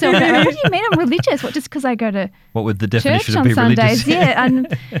think of myself that way. What do you mean I'm religious? What, just because I go to What would the church definition of on be religious? Sundays? Yeah.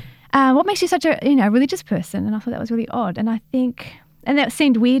 And what makes you such a religious person? And I thought that was really odd. And I think, and that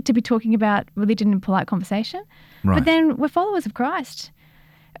seemed weird to be talking about religion in polite conversation. Right. But then we're followers of Christ.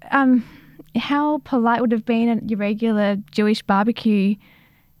 How polite would have been at your regular Jewish barbecue?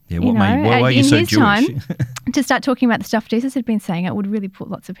 Yeah, why are you in so his Jewish? time, to start talking about the stuff Jesus had been saying, it would really put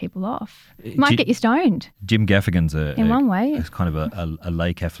lots of people off. It might get you stoned. Jim Gaffigan's In one way. is kind of a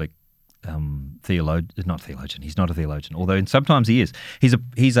lay Catholic theologian. Not theologian. He's not a theologian, although sometimes he is.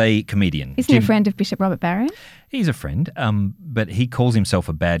 He's a comedian. Isn't he a friend of Bishop Robert Barron? He's a friend, but he calls himself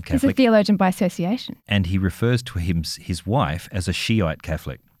a bad He's a Catholic, theologian by association. and he refers to his wife as a Shiite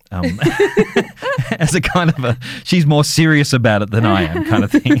Catholic. As a kind of she's more serious about it than I am kind of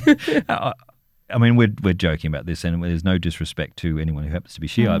thing. I mean, we're joking about this, and there's no disrespect to anyone who happens to be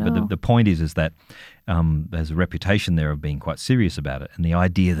Shiite, but the point is that there's a reputation there of being quite serious about it, and the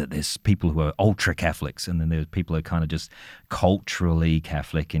idea that there's people who are ultra Catholics, and then there's people who are kind of just culturally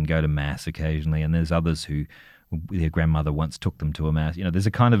Catholic and go to Mass occasionally, and there's others who their grandmother once took them to a Mass. There's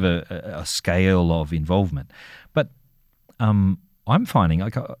a kind of a scale of involvement, but I'm finding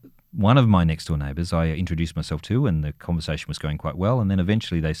like one of my next door neighbours I introduced myself to, and the conversation was going quite well, and then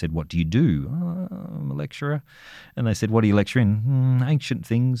eventually they said, what do you do? I'm a lecturer. And they said, what do you lecture in? Ancient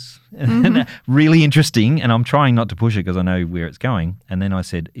things. And really interesting, and I'm trying not to push it because I know where it's going. And then I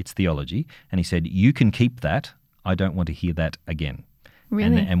said, it's theology. And he said, you can keep that. I don't want to hear that again.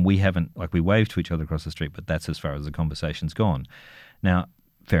 Really? And we haven't, like we waved to each other across the street, but that's as far as the conversation's gone. Now,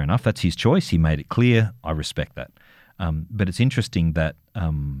 fair enough, that's his choice. He made it clear. I respect that. But it's interesting that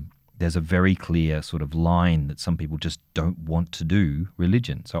there's a very clear sort of line that some people just don't want to do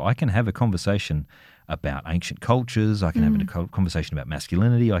religion. So I can have a conversation about ancient cultures, I can have a conversation about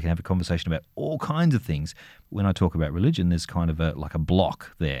masculinity, I can have a conversation about all kinds of things. When I talk about religion, there's kind of like a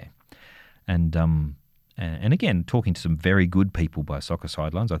block there. And again, talking to some very good people by Soccer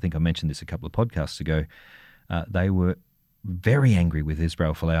Sidelines, I think I mentioned this a couple of podcasts ago, they were very angry with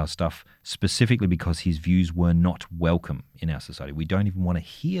Israel Folau stuff, specifically because his views were not welcome in our society. We don't even want to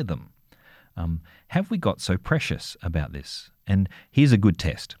hear them. Have we got so precious about this? And here's a good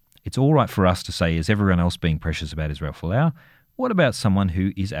test. It's all right for us to say, is everyone else being precious about Israel Folau? What about someone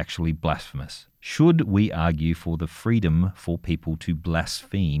who is actually blasphemous? Should we argue for the freedom for people to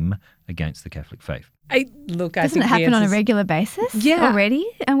blaspheme against the Catholic faith? Doesn't it happen on a regular basis already?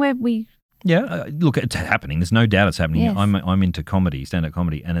 And look, it's happening. There's no doubt it's happening. Yes. I'm into comedy, stand-up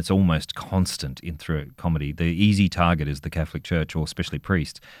comedy, and it's almost constant through comedy. The easy target is the Catholic Church, or especially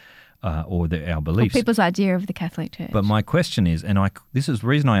priests, or our beliefs. Or people's idea of the Catholic Church. But my question is, this is the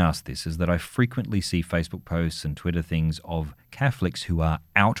reason I ask this, is that I frequently see Facebook posts and Twitter things of Catholics who are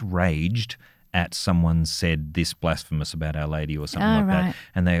outraged at someone said this blasphemous about Our Lady or something that.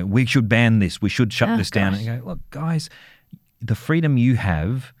 And we should ban this, we should shut this down. And you go, look, guys, the freedom you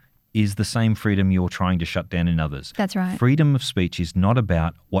have is the same freedom you're trying to shut down in others. That's right. Freedom of speech is not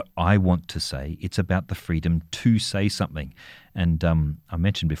about what I want to say. It's about the freedom to say something. And I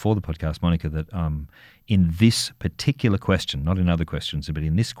mentioned before the podcast, Monica, that in this particular question, not in other questions, but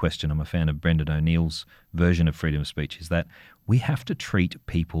in this question, I'm a fan of Brendan O'Neill's version of freedom of speech, is that we have to treat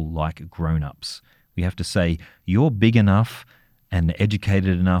people like grown-ups. We have to say, you're big enough and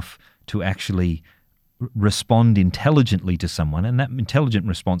educated enough to actually respond intelligently to someone, and that intelligent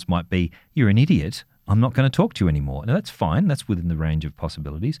response might be, you're an idiot, I'm not going to talk to you anymore. Now, that's fine, that's within the range of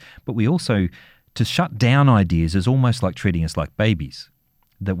possibilities, but we also, to shut down ideas is almost like treating us like babies,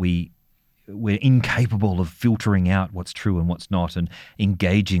 that we're incapable of filtering out what's true and what's not and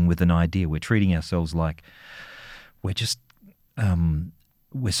engaging with an idea. We're treating ourselves like we're just,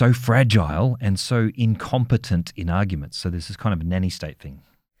 we're so fragile and so incompetent in arguments. So this is kind of a nanny state thing.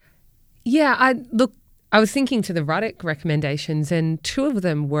 Yeah, I was thinking to the Ruddock recommendations, and two of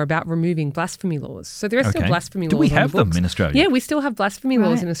them were about removing blasphemy laws. So there are still blasphemy laws. Do we on have the them books. in Australia? Yeah, we still have blasphemy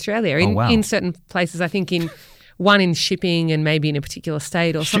laws in Australia. In certain places, I think one in shipping and maybe in a particular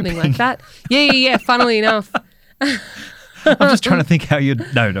state or something like that. Yeah. Funnily enough. I'm just trying to think how you'd...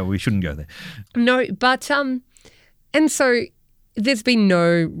 No, we shouldn't go there. No, but... and so there's been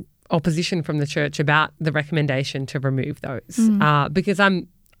no opposition from the church about the recommendation to remove those because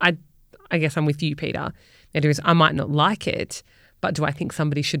I guess I'm with you, Peter. It is, I might not like it, but do I think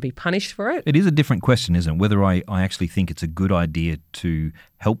somebody should be punished for it? It is a different question, isn't it? Whether I actually think it's a good idea to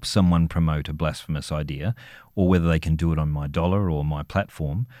help someone promote a blasphemous idea, or whether they can do it on my dollar or my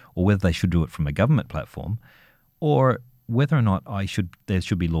platform, or whether they should do it from a government platform, or whether or not there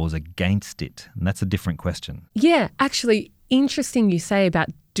should be laws against it. And that's a different question. Yeah, actually, interesting you say about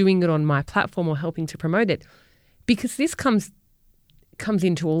doing it on my platform or helping to promote it, because this comes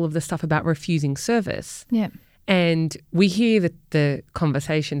into all of the stuff about refusing service. Yeah. And we hear the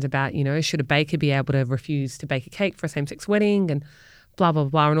conversations about, should a baker be able to refuse to bake a cake for a same-sex wedding and blah, blah,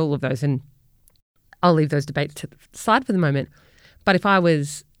 blah, and all of those. And I'll leave those debates to the side for the moment. But if I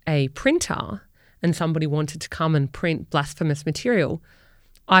was a printer and somebody wanted to come and print blasphemous material,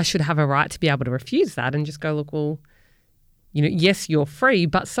 I should have a right to be able to refuse that and just go, look, well, yes, you're free,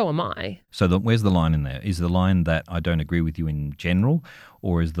 but so am I. So where's the line in there? Is the line that I don't agree with you in general,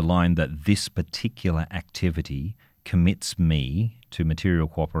 or is the line that this particular activity commits me to material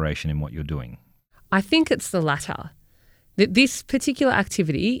cooperation in what you're doing? I think it's the latter, that this particular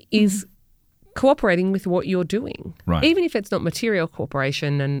activity is cooperating with what you're doing. Right. Even if it's not material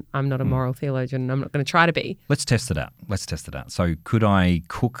cooperation, and I'm not a moral theologian, I'm not going to try to be. Let's test it out. So could I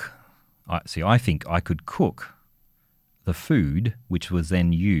cook? I think I could cook the food which was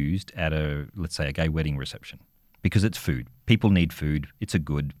then used at let's say a gay wedding reception, because it's food. People need food. It's a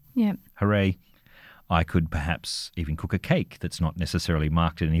good. Yeah. Hooray. I could perhaps even cook a cake that's not necessarily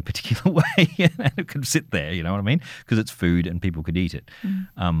marked in any particular way and it could sit there, you know what I mean? Because it's food and people could eat it.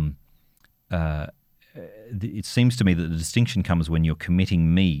 It seems to me that the distinction comes when you're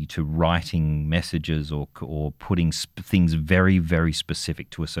committing me to writing messages or putting things very, very specific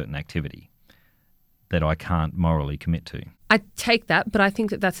to a certain activity that I can't morally commit to. I take that, but I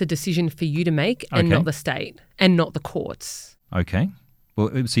think that that's a decision for you to make and not the state and not the courts. Okay.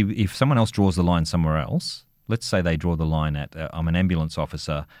 Well, see, if someone else draws the line somewhere else, let's say they draw the line at, I'm an ambulance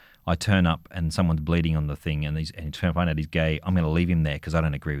officer, I turn up and someone's bleeding on the thing and you find out he's gay, I'm going to leave him there because I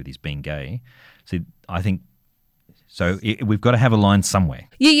don't agree with his being gay. See, I think So we've got to have a line somewhere.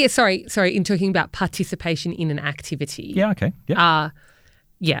 Yeah. Sorry. In talking about participation in an activity. Yeah, okay. Yeah.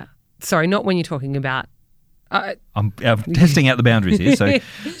 Yeah. Sorry, not when you're talking about. I'm testing out the boundaries here.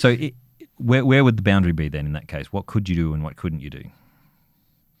 So where would the boundary be then in that case? What could you do and what couldn't you do?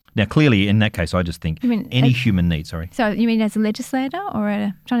 Now, clearly, in that case, I just think any human need. Sorry. So you mean as a legislator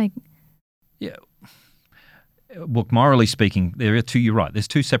or trying to? Yeah. Look, morally speaking, there are two. You're right. There's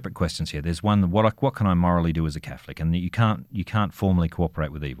two separate questions here. There's one: what can I morally do as a Catholic? And you can't formally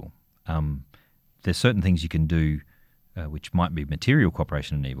cooperate with evil. There's certain things you can do, which might be material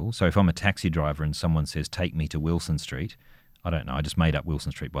cooperation in evil. So if I'm a taxi driver and someone says, "Take me to Wilson Street," I don't know. I just made up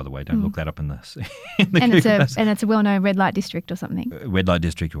Wilson Street, by the way. Don't look that up in the and it's a well-known red light district or something. A red light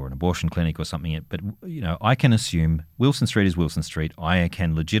district or an abortion clinic or something. But, I can assume Wilson Street is Wilson Street. I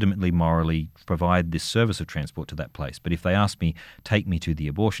can legitimately, morally provide this service of transport to that place. But if they ask me, take me to the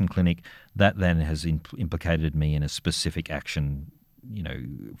abortion clinic, that then has implicated me in a specific action,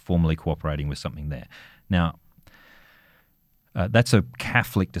 formally cooperating with something there. Now, that's a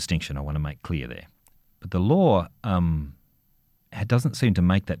Catholic distinction I want to make clear there. But the law... it doesn't seem to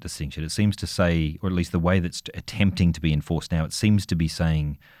make that distinction. It seems to say, or at least the way that's attempting to be enforced now, it seems to be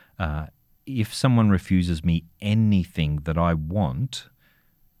saying if someone refuses me anything that I want,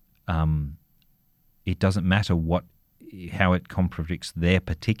 it doesn't matter how it contradicts their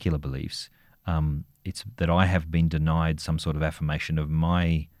particular beliefs. It's that I have been denied some sort of affirmation of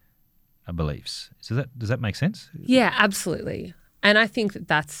my beliefs. Does that make sense? Yeah, absolutely. And I think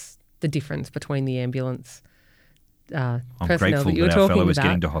that's the difference between the ambulance I'm personnel grateful that you're that our talking fellow is about.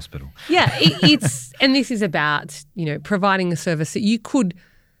 getting to hospital. Yeah, it's and this is about providing a service that you could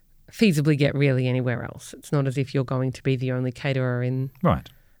feasibly get really anywhere else. It's not as if you're going to be the only caterer in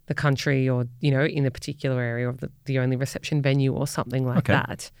the country or in a particular area or the only reception venue or something like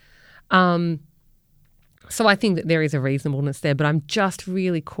that. So I think that there is a reasonableness there, but I'm just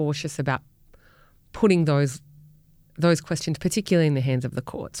really cautious about putting those questions, particularly in the hands of the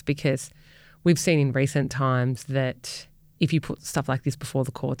courts, because we've seen in recent times that if you put stuff like this before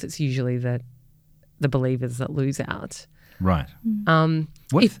the courts, it's usually the believers that lose out. Right.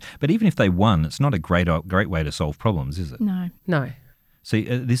 But even if they won, it's not a great way to solve problems, is it? No. See,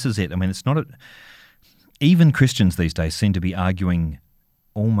 this is it. I mean, it's not even Christians these days seem to be arguing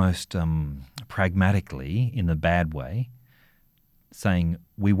almost pragmatically in the bad way, saying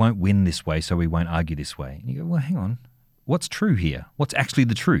we won't win this way, so we won't argue this way. And you go, well, hang on. What's true here? What's actually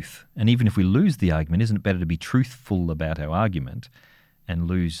the truth? And even if we lose the argument, isn't it better to be truthful about our argument and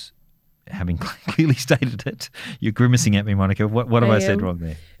lose having clearly stated it? You're grimacing at me, Monica. What have I said wrong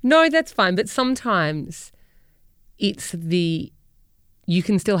there? No, that's fine. But sometimes you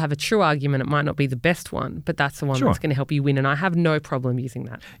can still have a true argument. It might not be the best one, but that's the one that's going to help you win. And I have no problem using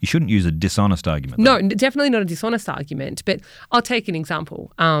that. You shouldn't use a dishonest argument. No, definitely not a dishonest argument. But I'll take an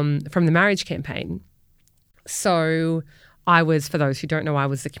example from the marriage campaign. So for those who don't know, I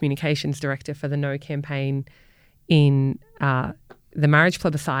was the communications director for the No campaign in the marriage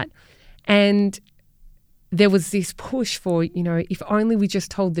plebiscite. And there was this push for, if only we just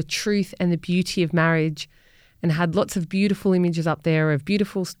told the truth and the beauty of marriage and had lots of beautiful images up there of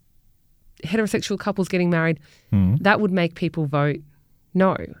beautiful heterosexual couples getting married, that would make people vote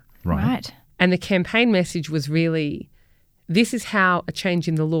no. Right. And the campaign message was really, this is how a change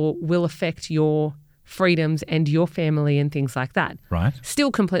in the law will affect your freedoms and your family and things like that. Right.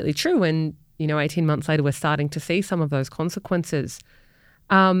 Still completely true. And, 18 months later, we're starting to see some of those consequences.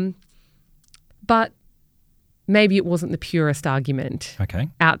 But maybe it wasn't the purest argument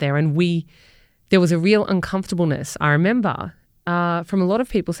out there. And there was a real uncomfortableness, I remember, from a lot of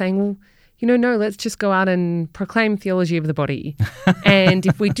people saying, well, no, let's just go out and proclaim theology of the body. And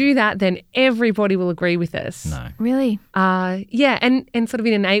if we do that, then everybody will agree with us. No. Really? Yeah, and sort of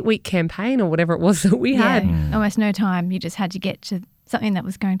in an 8-week campaign or whatever it was that we had. Almost no time. You just had to get to something that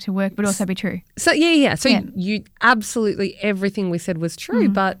was going to work but also be true. So, yeah. So you absolutely everything we said was true,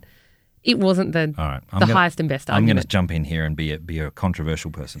 but it wasn't the highest and best argument. I'm going to jump in here and be a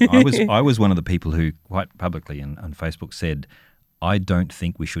controversial person. I was one of the people who quite publicly on Facebook said, I don't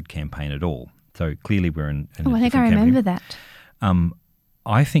think we should campaign at all. So clearly we're in I think I remember that.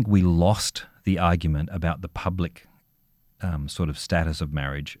 I think we lost the argument about the public sort of status of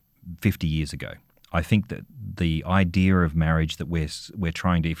marriage 50 years ago. I think that the idea of marriage that we're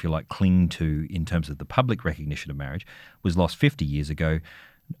trying to, if you like, cling to in terms of the public recognition of marriage was lost 50 years ago.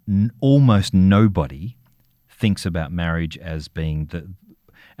 Almost nobody thinks about marriage as being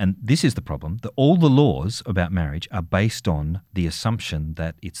and this is the problem, that all the laws about marriage are based on the assumption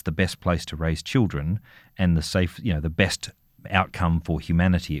that it's the best place to raise children and the best outcome for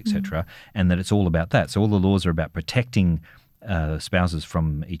humanity, etc., and that it's all about that. So all the laws are about protecting spouses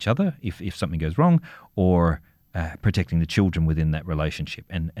from each other if something goes wrong, or protecting the children within that relationship.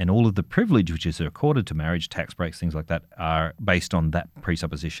 And all of the privilege which is accorded to marriage, tax breaks, things like that, are based on that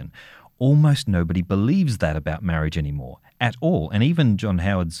presupposition. Almost nobody believes that about marriage anymore at all. And even John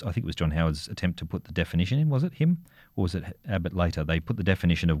Howard's, I think it was John Howard's attempt to put the definition in, was it him? Or was it Abbott later? They put the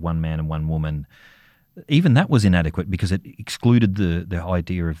definition of one man and one woman. Even that was inadequate because it excluded the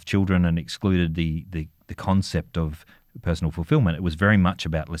idea of children and excluded the concept of personal fulfillment. It was very much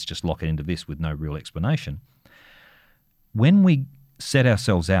about let's just lock it into this with no real explanation. When we set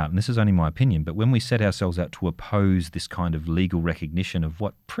ourselves out, and this is only my opinion, but when we set ourselves out to oppose this kind of legal recognition of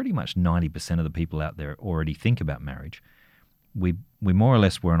what pretty much 90% of the people out there already think about marriage, we more or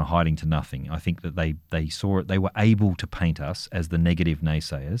less were on a hiding to nothing. I think that they saw it, they were able to paint us as the negative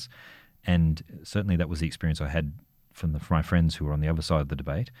naysayers, and certainly that was the experience I had from my friends who were on the other side of the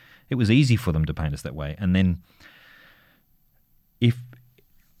debate. It was easy for them to paint us that way. And then if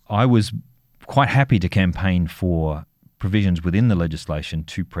I was quite happy to campaign for provisions within the legislation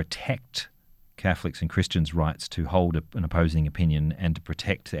to protect Catholics and Christians' rights to hold an opposing opinion and to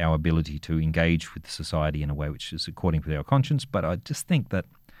protect our ability to engage with society in a way which is according to our conscience. But I just think that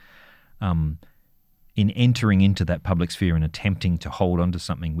in entering into that public sphere and attempting to hold on to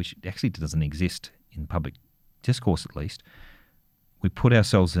something which actually doesn't exist in public discourse at least, we put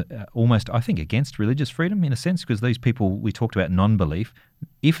ourselves almost, I think, against religious freedom in a sense, because these people, we talked about non-belief.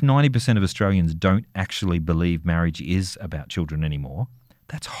 If 90% of Australians don't actually believe marriage is about children anymore,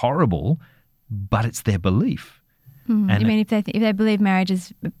 that's horrible, but it's their belief. And you mean if they believe marriage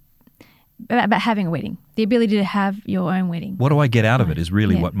is about having a wedding, the ability to have your own wedding? What do I get out of it is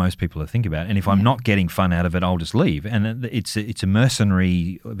really what most people are thinking about. And if I'm not getting fun out of it, I'll just leave. And it's a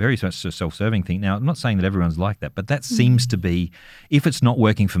mercenary, very much a self-serving thing. Now, I'm not saying that everyone's like that, but that seems to be, if it's not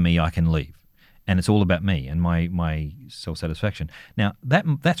working for me, I can leave. And it's all about me and my self-satisfaction. Now,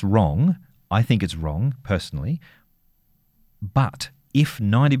 that's wrong. I think it's wrong, personally. But if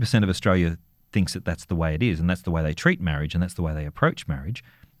 90% of Australia thinks that that's the way it is and that's the way they treat marriage and that's the way they approach marriage,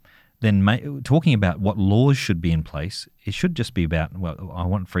 then talking about what laws should be in place, it should just be about, well, I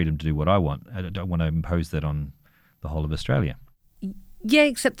want freedom to do what I want. I don't want to impose that on the whole of Australia. Yeah,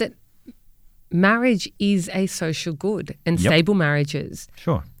 except that marriage is a social good, and stable marriages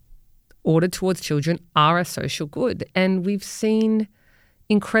ordered towards children are a social good. And we've seen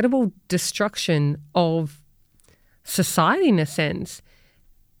incredible destruction of society, in a sense,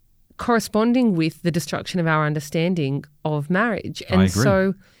 corresponding with the destruction of our understanding of marriage. And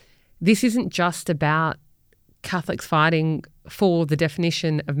so this isn't just about Catholics fighting for the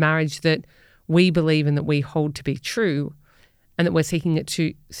definition of marriage that we believe and that we hold to be true and that we're seeking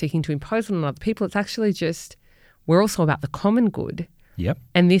to impose on other people. It's actually just, we're also about the common good. Yep.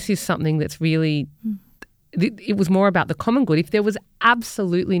 And this is something that's really, it was more about the common good. If there was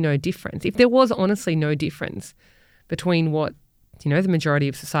absolutely no difference, if there was honestly no difference between what, the majority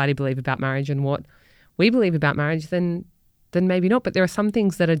of society believe about marriage and what we believe about marriage, then maybe not. But there are some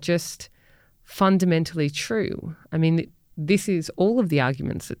things that are just fundamentally true. I mean, this is all of the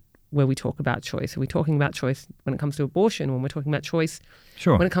arguments where we talk about choice. Are we talking about choice when it comes to abortion, when we're talking about choice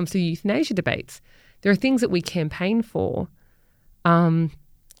when it comes to euthanasia debates? There are things that we campaign for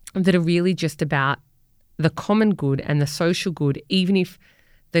that are really just about the common good and the social good, even if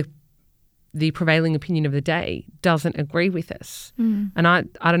the prevailing opinion of the day doesn't agree with us. And I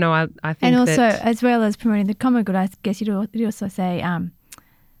don't know, I think and also, that, as well as promoting the common good, I guess you'd also say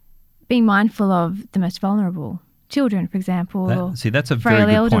being mindful of the most vulnerable, children, for example, that's a frail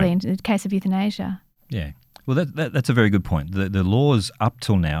very good elderly point. in the case of euthanasia. Yeah. Well, that's a very good point. The laws up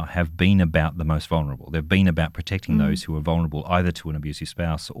till now have been about the most vulnerable. They've been about protecting those who are vulnerable either to an abusive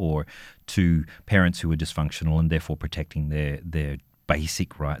spouse or to parents who are dysfunctional, and therefore protecting their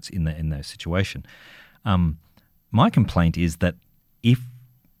basic rights in their situation. My complaint is that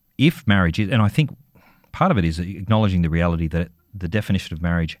if marriage is, and I think part of it is acknowledging the reality that the definition of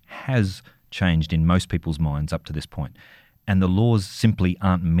marriage has changed in most people's minds up to this point, and the laws simply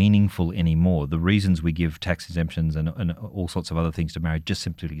aren't meaningful anymore. The reasons we give tax exemptions and all sorts of other things to marriage just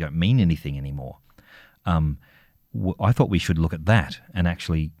simply don't mean anything anymore. I thought we should look at that and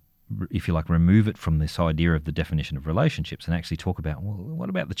actually, if you like, remove it from this idea of the definition of relationships and actually talk about, well, what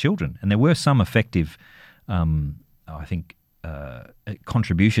about the children? And there were some effective, I think,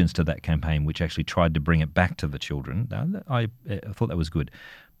 contributions to that campaign which actually tried to bring it back to the children. I thought that was good.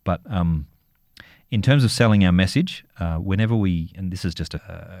 But in terms of selling our message, whenever we, and this is just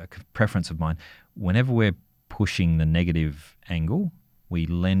a preference of mine, whenever we're pushing the negative angle, we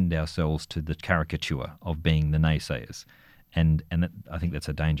lend ourselves to the caricature of being the naysayers. I think that's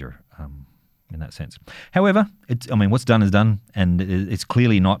a danger in that sense. However, what's done is done, and it's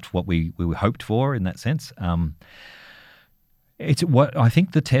clearly not what we hoped for in that sense. It's what I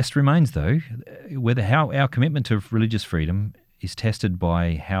think the test remains, though, how our commitment to religious freedom is tested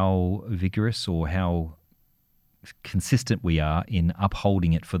by how vigorous or how consistent we are in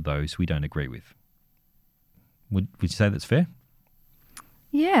upholding it for those we don't agree with. Would you say that's fair?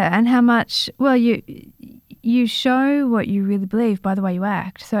 Yeah, and how much, well, you show what you really believe by the way you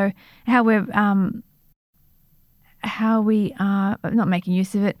act. So how we are not making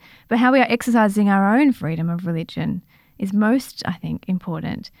use of it, but how we are exercising our own freedom of religion is most, I think,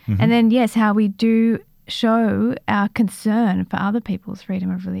 important. Mm-hmm. And then, yes, how we do show our concern for other people's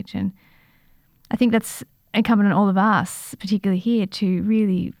freedom of religion. I think that's incumbent on all of us, particularly here, to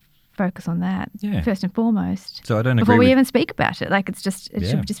really focus on that first and foremost. So I don't agree before we even speak about it. Like it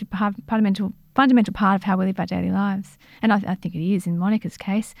should just be fundamental part of how we live our daily lives. And I think it is in Monica's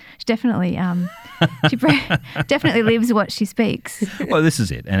case. She definitely definitely lives what she speaks. Well, this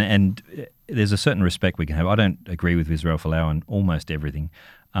is it, and there's a certain respect we can have. I don't agree with Israel Folau on almost everything,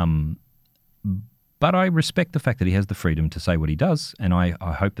 but I respect the fact that he has the freedom to say what he does, and I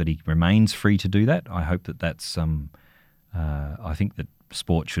hope that he remains free to do that. I hope that that's. I think that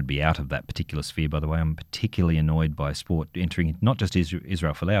sport should be out of that particular sphere, by the way. I'm particularly annoyed by sport entering not just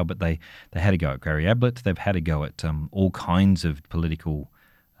Israel Folau, but they had a go at Gary Ablett. They've had a go at all kinds of political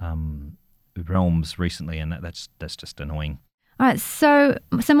realms recently, and that's just annoying. All right, so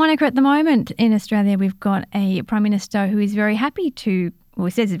Monica, at the moment in Australia, we've got a Prime Minister who is very happy to, well,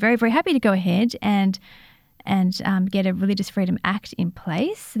 he says he's very, very happy to go ahead and get a Religious Freedom Act in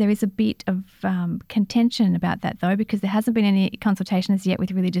place. There is a bit of contention about that, though, because there hasn't been any consultation as yet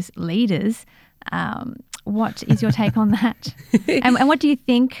with religious leaders. What is your take on that? And what do you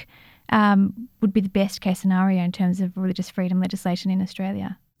think would be the best case scenario in terms of religious freedom legislation in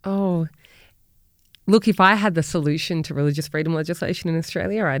Australia? Oh, look, if I had the solution to religious freedom legislation in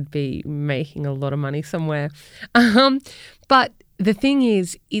Australia, I'd be making a lot of money somewhere. But the thing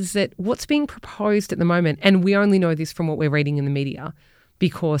is that what's being proposed at the moment, and we only know this from what we're reading in the media,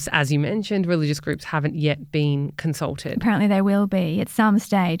 because, as you mentioned, religious groups haven't yet been consulted. Apparently they will be at some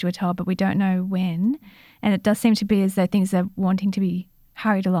stage, we're told, but we don't know when. And it does seem to be as though things are wanting to be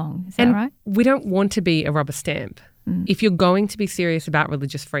hurried along. Is that right? We don't want to be a rubber stamp. If you're going to be serious about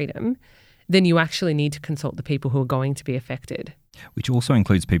religious freedom, then you actually need to consult the people who are going to be affected. Which also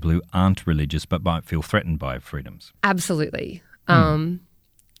includes people who aren't religious but might feel threatened by freedoms. Absolutely.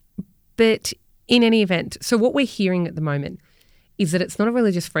 But in any event, so what we're hearing at the moment is that it's not a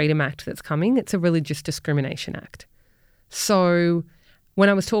Religious Freedom Act that's coming, it's a Religious Discrimination Act. So when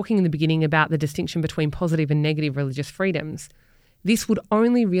I was talking in the beginning about the distinction between positive and negative religious freedoms, this would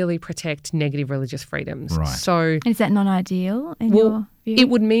only really protect negative religious freedoms. Right. So is that not ideal in your view? It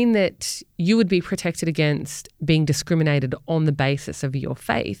would mean that you would be protected against being discriminated on the basis of your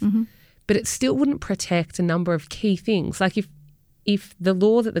faith, but it still wouldn't protect a number of key things. Like if the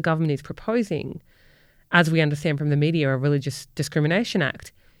law that the government is proposing, as we understand from the media, a Religious Discrimination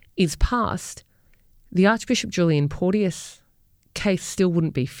Act, is passed, the Archbishop Julian Porteous case still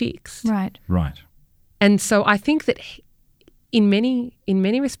wouldn't be fixed. Right. And so I think that in many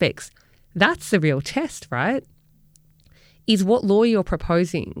respects, that's the real test, right? Is what law you're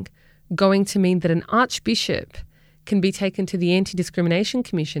proposing going to mean that an archbishop can be taken to the Anti-Discrimination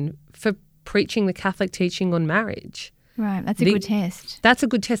Commission for preaching the Catholic teaching on marriage? Right, that's a good test. That's a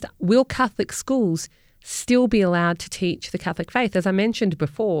good test. Will Catholic schools still be allowed to teach the Catholic faith? As I mentioned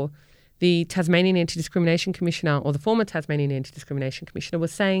before, the Tasmanian Anti-Discrimination Commissioner, or the former Tasmanian Anti-Discrimination Commissioner,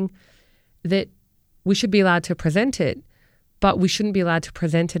 was saying that we should be allowed to present it, but we shouldn't be allowed to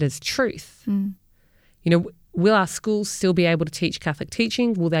present it as truth. You know, will our schools still be able to teach Catholic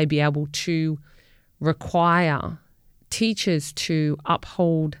teaching? Will they be able to require teachers to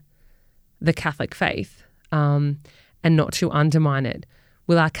uphold the Catholic faith and not to undermine it?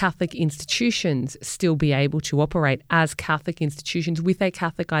 Will our Catholic institutions still be able to operate as Catholic institutions with a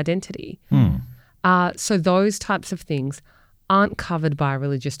Catholic identity? So those types of things aren't covered by a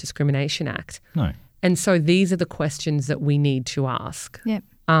Religious Discrimination Act. No. And so these are the questions that we need to ask. Yep.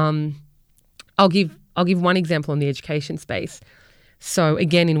 I'll give one example in the education space. So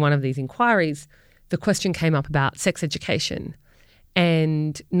again, in one of these inquiries, the question came up about sex education,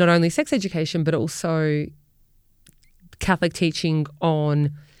 and not only sex education, but also Catholic teaching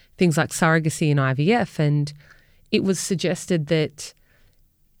on things like surrogacy and IVF. And it was suggested that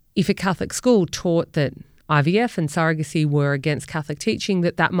if a Catholic school taught that IVF and surrogacy were against Catholic teaching,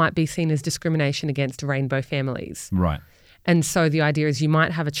 that might be seen as discrimination against rainbow families. Right. And so the idea is you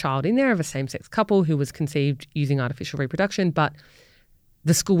might have a child in there of a same-sex couple who was conceived using artificial reproduction, but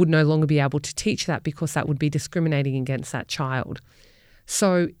the school would no longer be able to teach that because that would be discriminating against that child.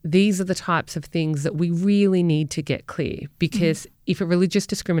 So these are the types of things that we really need to get clear, because if a Religious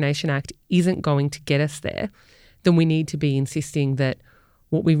Discrimination Act isn't going to get us there, then we need to be insisting that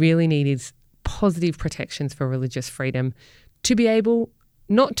what we really need is positive protections for religious freedom to be able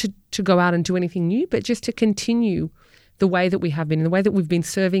not to go out and do anything new, but just to continue the way that we have been, the way that we've been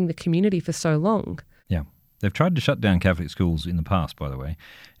serving the community for so long. Yeah. They've tried to shut down Catholic schools in the past, by the way.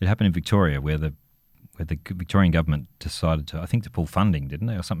 It happened in Victoria where the Victorian government decided to pull funding, didn't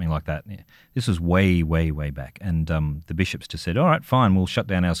they, or something like that. Yeah. This was way, way, way back. And the bishops just said, all right, fine, we'll shut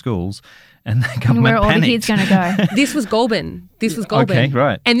down our schools. And the government and where are all panicked. the kids going to go? This was Goulburn. Okay,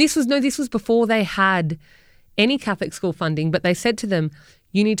 right. And this was before they had any Catholic school funding, but they said to them,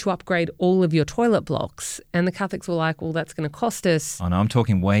 you need to upgrade all of your toilet blocks. And the Catholics were like, well, that's going to cost us I'm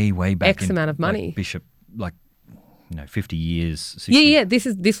talking way, way back. X amount of money. Like Bishop, 50 years, 60. Yeah.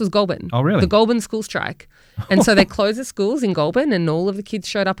 This was Goulburn. Oh, really? The Goulburn school strike. And so they closed the schools in Goulburn, and all of the kids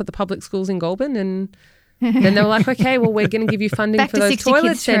showed up at the public schools in Goulburn, and then they were like, okay, well, we're going to give you funding Back for to those 60 toilets.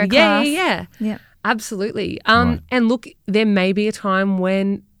 kids for a And class. yeah. Absolutely. Right. And look, there may be a time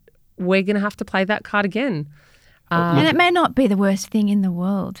when we're going to have to play that card again. And it may not be the worst thing in the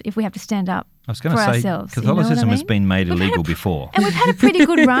world if we have to stand up I was going for to say, ourselves. you know Catholicism what I has mean? been made We've had illegal before. And we've had a pretty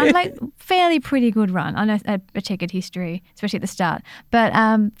good run, fairly pretty good run. I know a checkered history, especially at the start, but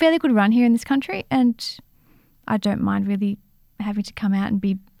fairly good run here in this country, and I don't mind really having to come out and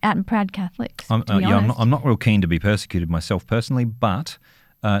be out and proud Catholics, to be honest. I'm not real keen to be persecuted myself personally, but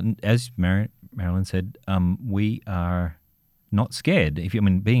as Marilyn said, we are not scared.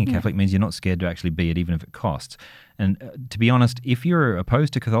 Being a Catholic means you're not scared to actually be it, even if it costs. And to be honest, if you're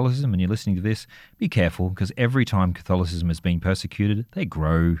opposed to Catholicism and you're listening to this, be careful, because every time Catholicism has been persecuted, they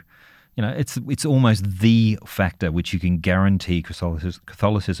grow. It's almost the factor which you can guarantee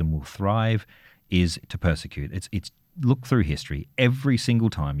Catholicism will thrive is to persecute. It's look through history. Every single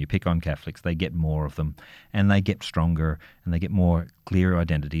time you pick on Catholics, they get more of them, and they get stronger, and they get more clear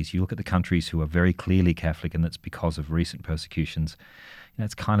identities. You look at the countries who are very clearly Catholic, and that's because of recent persecutions.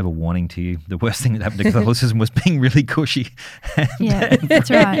 It's kind of a warning to you. The worst thing that happened to Catholicism was being really cushy. Yeah,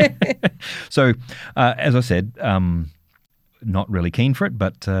 that's right. So, as I said, not really keen for it,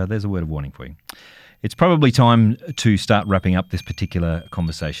 but there's a word of warning for you. It's probably time to start wrapping up this particular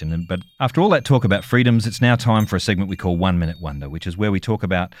conversation. But after all that talk about freedoms, it's now time for a segment we call 1 Minute Wonder, which is where we talk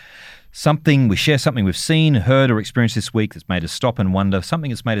about we share something we've seen, heard, or experienced this week that's made us stop and wonder,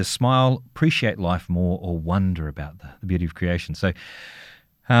 something that's made us smile, appreciate life more, or wonder about the beauty of creation. So,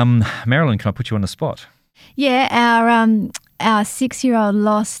 Marilyn, can I put you on the spot? Yeah, our 6-year-old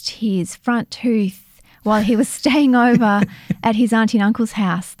lost his front tooth while he was staying over at his auntie and uncle's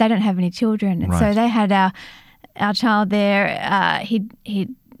house. They don't have any children, and so they had our child there. He'd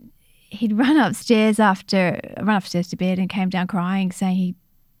run upstairs to bed and came down crying, saying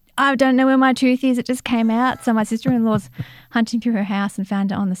I don't know where my tooth is. It just came out. So my sister-in-law's hunting through her house and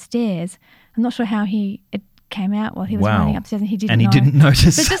found it on the stairs. I'm not sure how it came out while he was running upstairs, and he didn't know. Didn't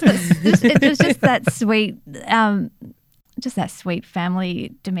notice. It was just that sweet. Just that sweet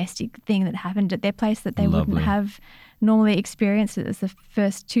family domestic thing that happened at their place that they wouldn't have normally experienced. It was the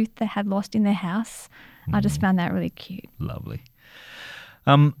first tooth they had lost in their house. I just found that really cute. Lovely.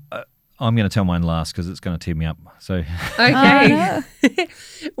 I'm going to tell mine last because it's going to tear me up. So okay.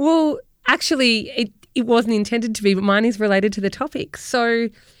 Well, actually, it wasn't intended to be, but mine is related to the topic. So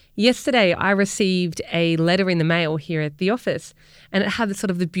yesterday I received a letter in the mail here at the office, and it had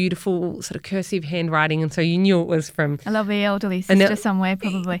the beautiful sort of cursive handwriting, and so you knew it was from a lovely elderly sister somewhere,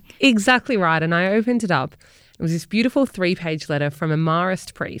 probably. Exactly right. And I opened it up. It was this beautiful 3-page letter from a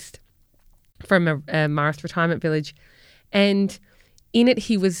Marist priest from a Marist retirement village, and in it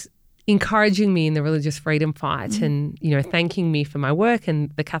he was encouraging me in the religious freedom fight and, thanking me for my work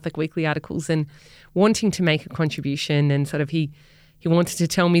and the Catholic Weekly articles and wanting to make a contribution, and he wanted to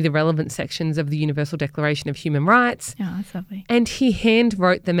tell me the relevant sections of the Universal Declaration of Human Rights. Oh, that's lovely. And he hand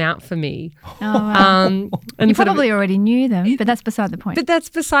wrote them out for me. Oh, wow. And you probably already knew them, but that's beside the point. But that's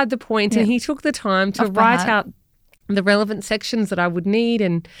beside the point. Yeah. And he took the time to write out the relevant sections that I would need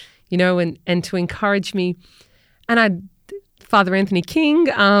and to encourage me. And Father Anthony King,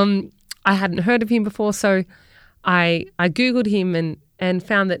 I hadn't heard of him before, so I Googled him and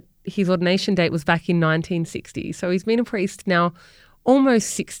found that his ordination date was back in 1960. So he's been a priest now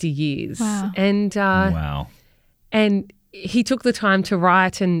almost 60 years. Wow. And wow. And he took the time to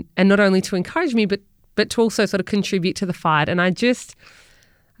write and not only to encourage me, but to also sort of contribute to the fight. And I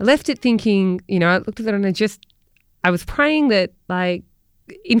left it thinking, I looked at it and I was praying that, like,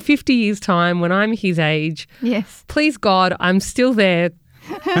 in 50 years' time, when I'm his age, Yes. please God, I'm still there,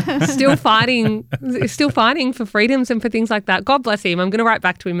 still fighting for freedoms and for things like that. God bless him. I'm going to write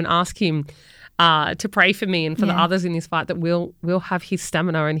back to him and ask him to pray for me and for the others in this fight, that we'll have his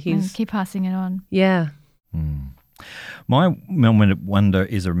stamina and his... And keep passing it on. Yeah. My moment of wonder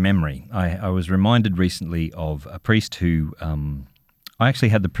is a memory. I was reminded recently of a priest who I actually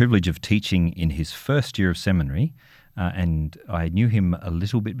had the privilege of teaching in his first year of seminary, and I knew him a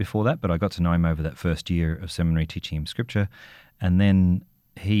little bit before that, but I got to know him over that first year of seminary, teaching him scripture. And then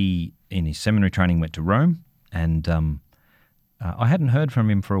he, in his seminary training, went to Rome, and I hadn't heard from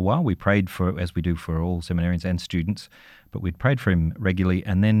him for a while. We prayed for, as we do for all seminarians and students, but we'd prayed for him regularly.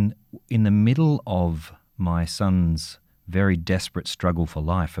 And then in the middle of my son's very desperate struggle for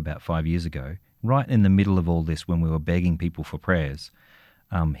life about 5 years ago, right in the middle of all this, when we were begging people for prayers,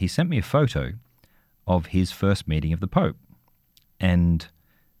 he sent me a photo of his first meeting of the Pope. And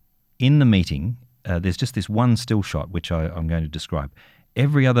in the meeting, there's just this one still shot, which I'm going to describe.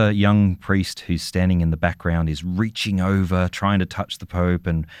 Every other young priest who's standing in the background is reaching over, trying to touch the Pope,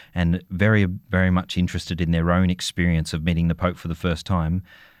 and very, very much interested in their own experience of meeting the Pope for the first time.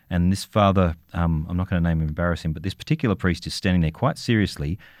 And this father, I'm not going to name him, embarrass him, but this particular priest is standing there quite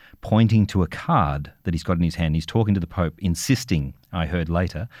seriously, pointing to a card that he's got in his hand. He's talking to the Pope, insisting, I heard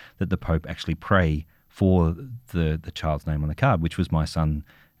later, that the Pope actually pray for the child's name on the card, which was my son,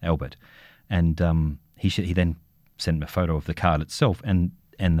 Albert. And he then sent me a photo of the card itself, and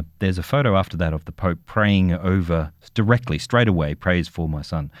there's a photo after that of the Pope praying over, directly, straight away, prays for my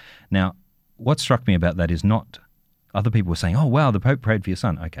son. Now, what struck me about that is not, other people were saying, oh, wow, the Pope prayed for your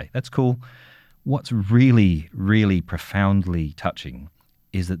son. Okay, that's cool. What's really, really profoundly touching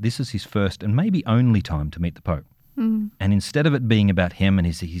is that this is his first and maybe only time to meet the Pope. And instead of it being about him and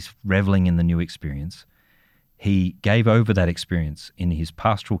he's reveling in the new experience, he gave over that experience in his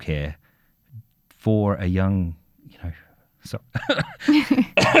pastoral care for a young,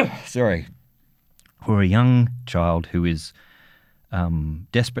 for a young child who is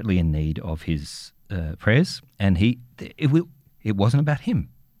desperately in need of his prayers. And it wasn't about him.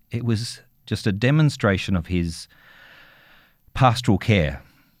 It was just a demonstration of his pastoral care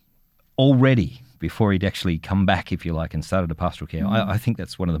already before he'd actually come back, if you like, and started a pastoral care. I think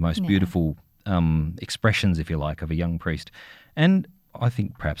that's one of the most beautiful expressions, if you like, of a young priest. And I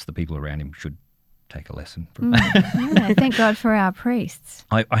think perhaps the people around him should take a lesson from that. Thank God for our priests.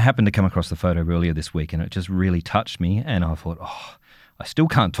 I happened to come across the photo earlier this week, and it just really touched me, and I thought, I still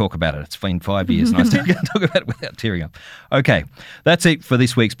can't talk about it. It's been 5 years and I still can't talk about it without tearing up. Okay, that's it for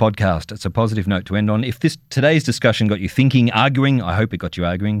this week's podcast. It's a positive note to end on. If today's discussion got you thinking, arguing, I hope it got you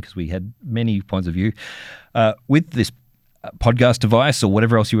arguing, because we had many points of view. With this podcast device or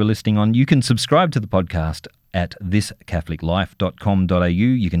whatever else you were listening on, you can subscribe to the podcast at thiscatholiclife.com.au.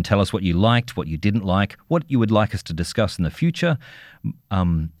 You can tell us what you liked, what you didn't like, what you would like us to discuss in the future,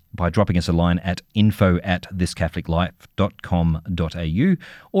 by dropping us a line at info@thiscatholiclife.com.au,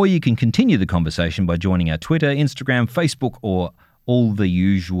 or you can continue the conversation by joining our Twitter, Instagram, Facebook, or all the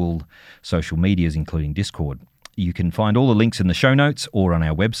usual social medias, including Discord. You can find all the links in the show notes or on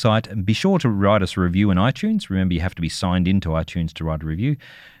our website. And be sure to write us a review in iTunes. Remember, you have to be signed into iTunes to write a review,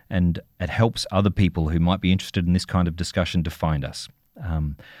 and it helps other people who might be interested in this kind of discussion to find us.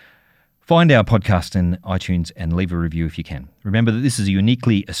 Find our podcast in iTunes and leave a review if you can. Remember that this is a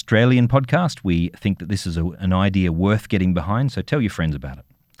uniquely Australian podcast. We think that this is an idea worth getting behind, so tell your friends about it.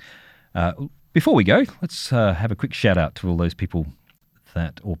 Before we go, let's have a quick shout out to all those people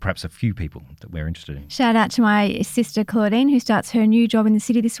or perhaps a few people that we're interested in. Shout out to my sister Claudine, who starts her new job in the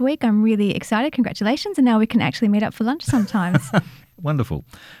city this week. I'm really excited. Congratulations. And now we can actually meet up for lunch sometimes. Wonderful.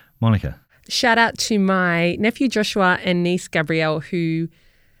 Monica. Shout out to my nephew Joshua and niece Gabrielle, who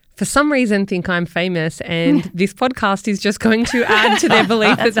for some reason think I'm famous, and this podcast is just going to add to their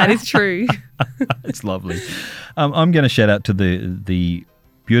belief that is true. It's lovely. I'm going to shout out to the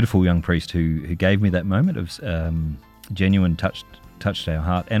beautiful young priest who gave me that moment of genuine touched our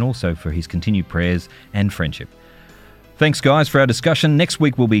heart, and also for his continued prayers and friendship. Thanks, guys, for our discussion. Next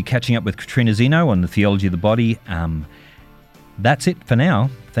week we'll be catching up with Katrina Zeno on the theology of the body. That's it for now.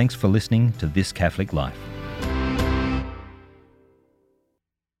 Thanks for listening to This Catholic Life.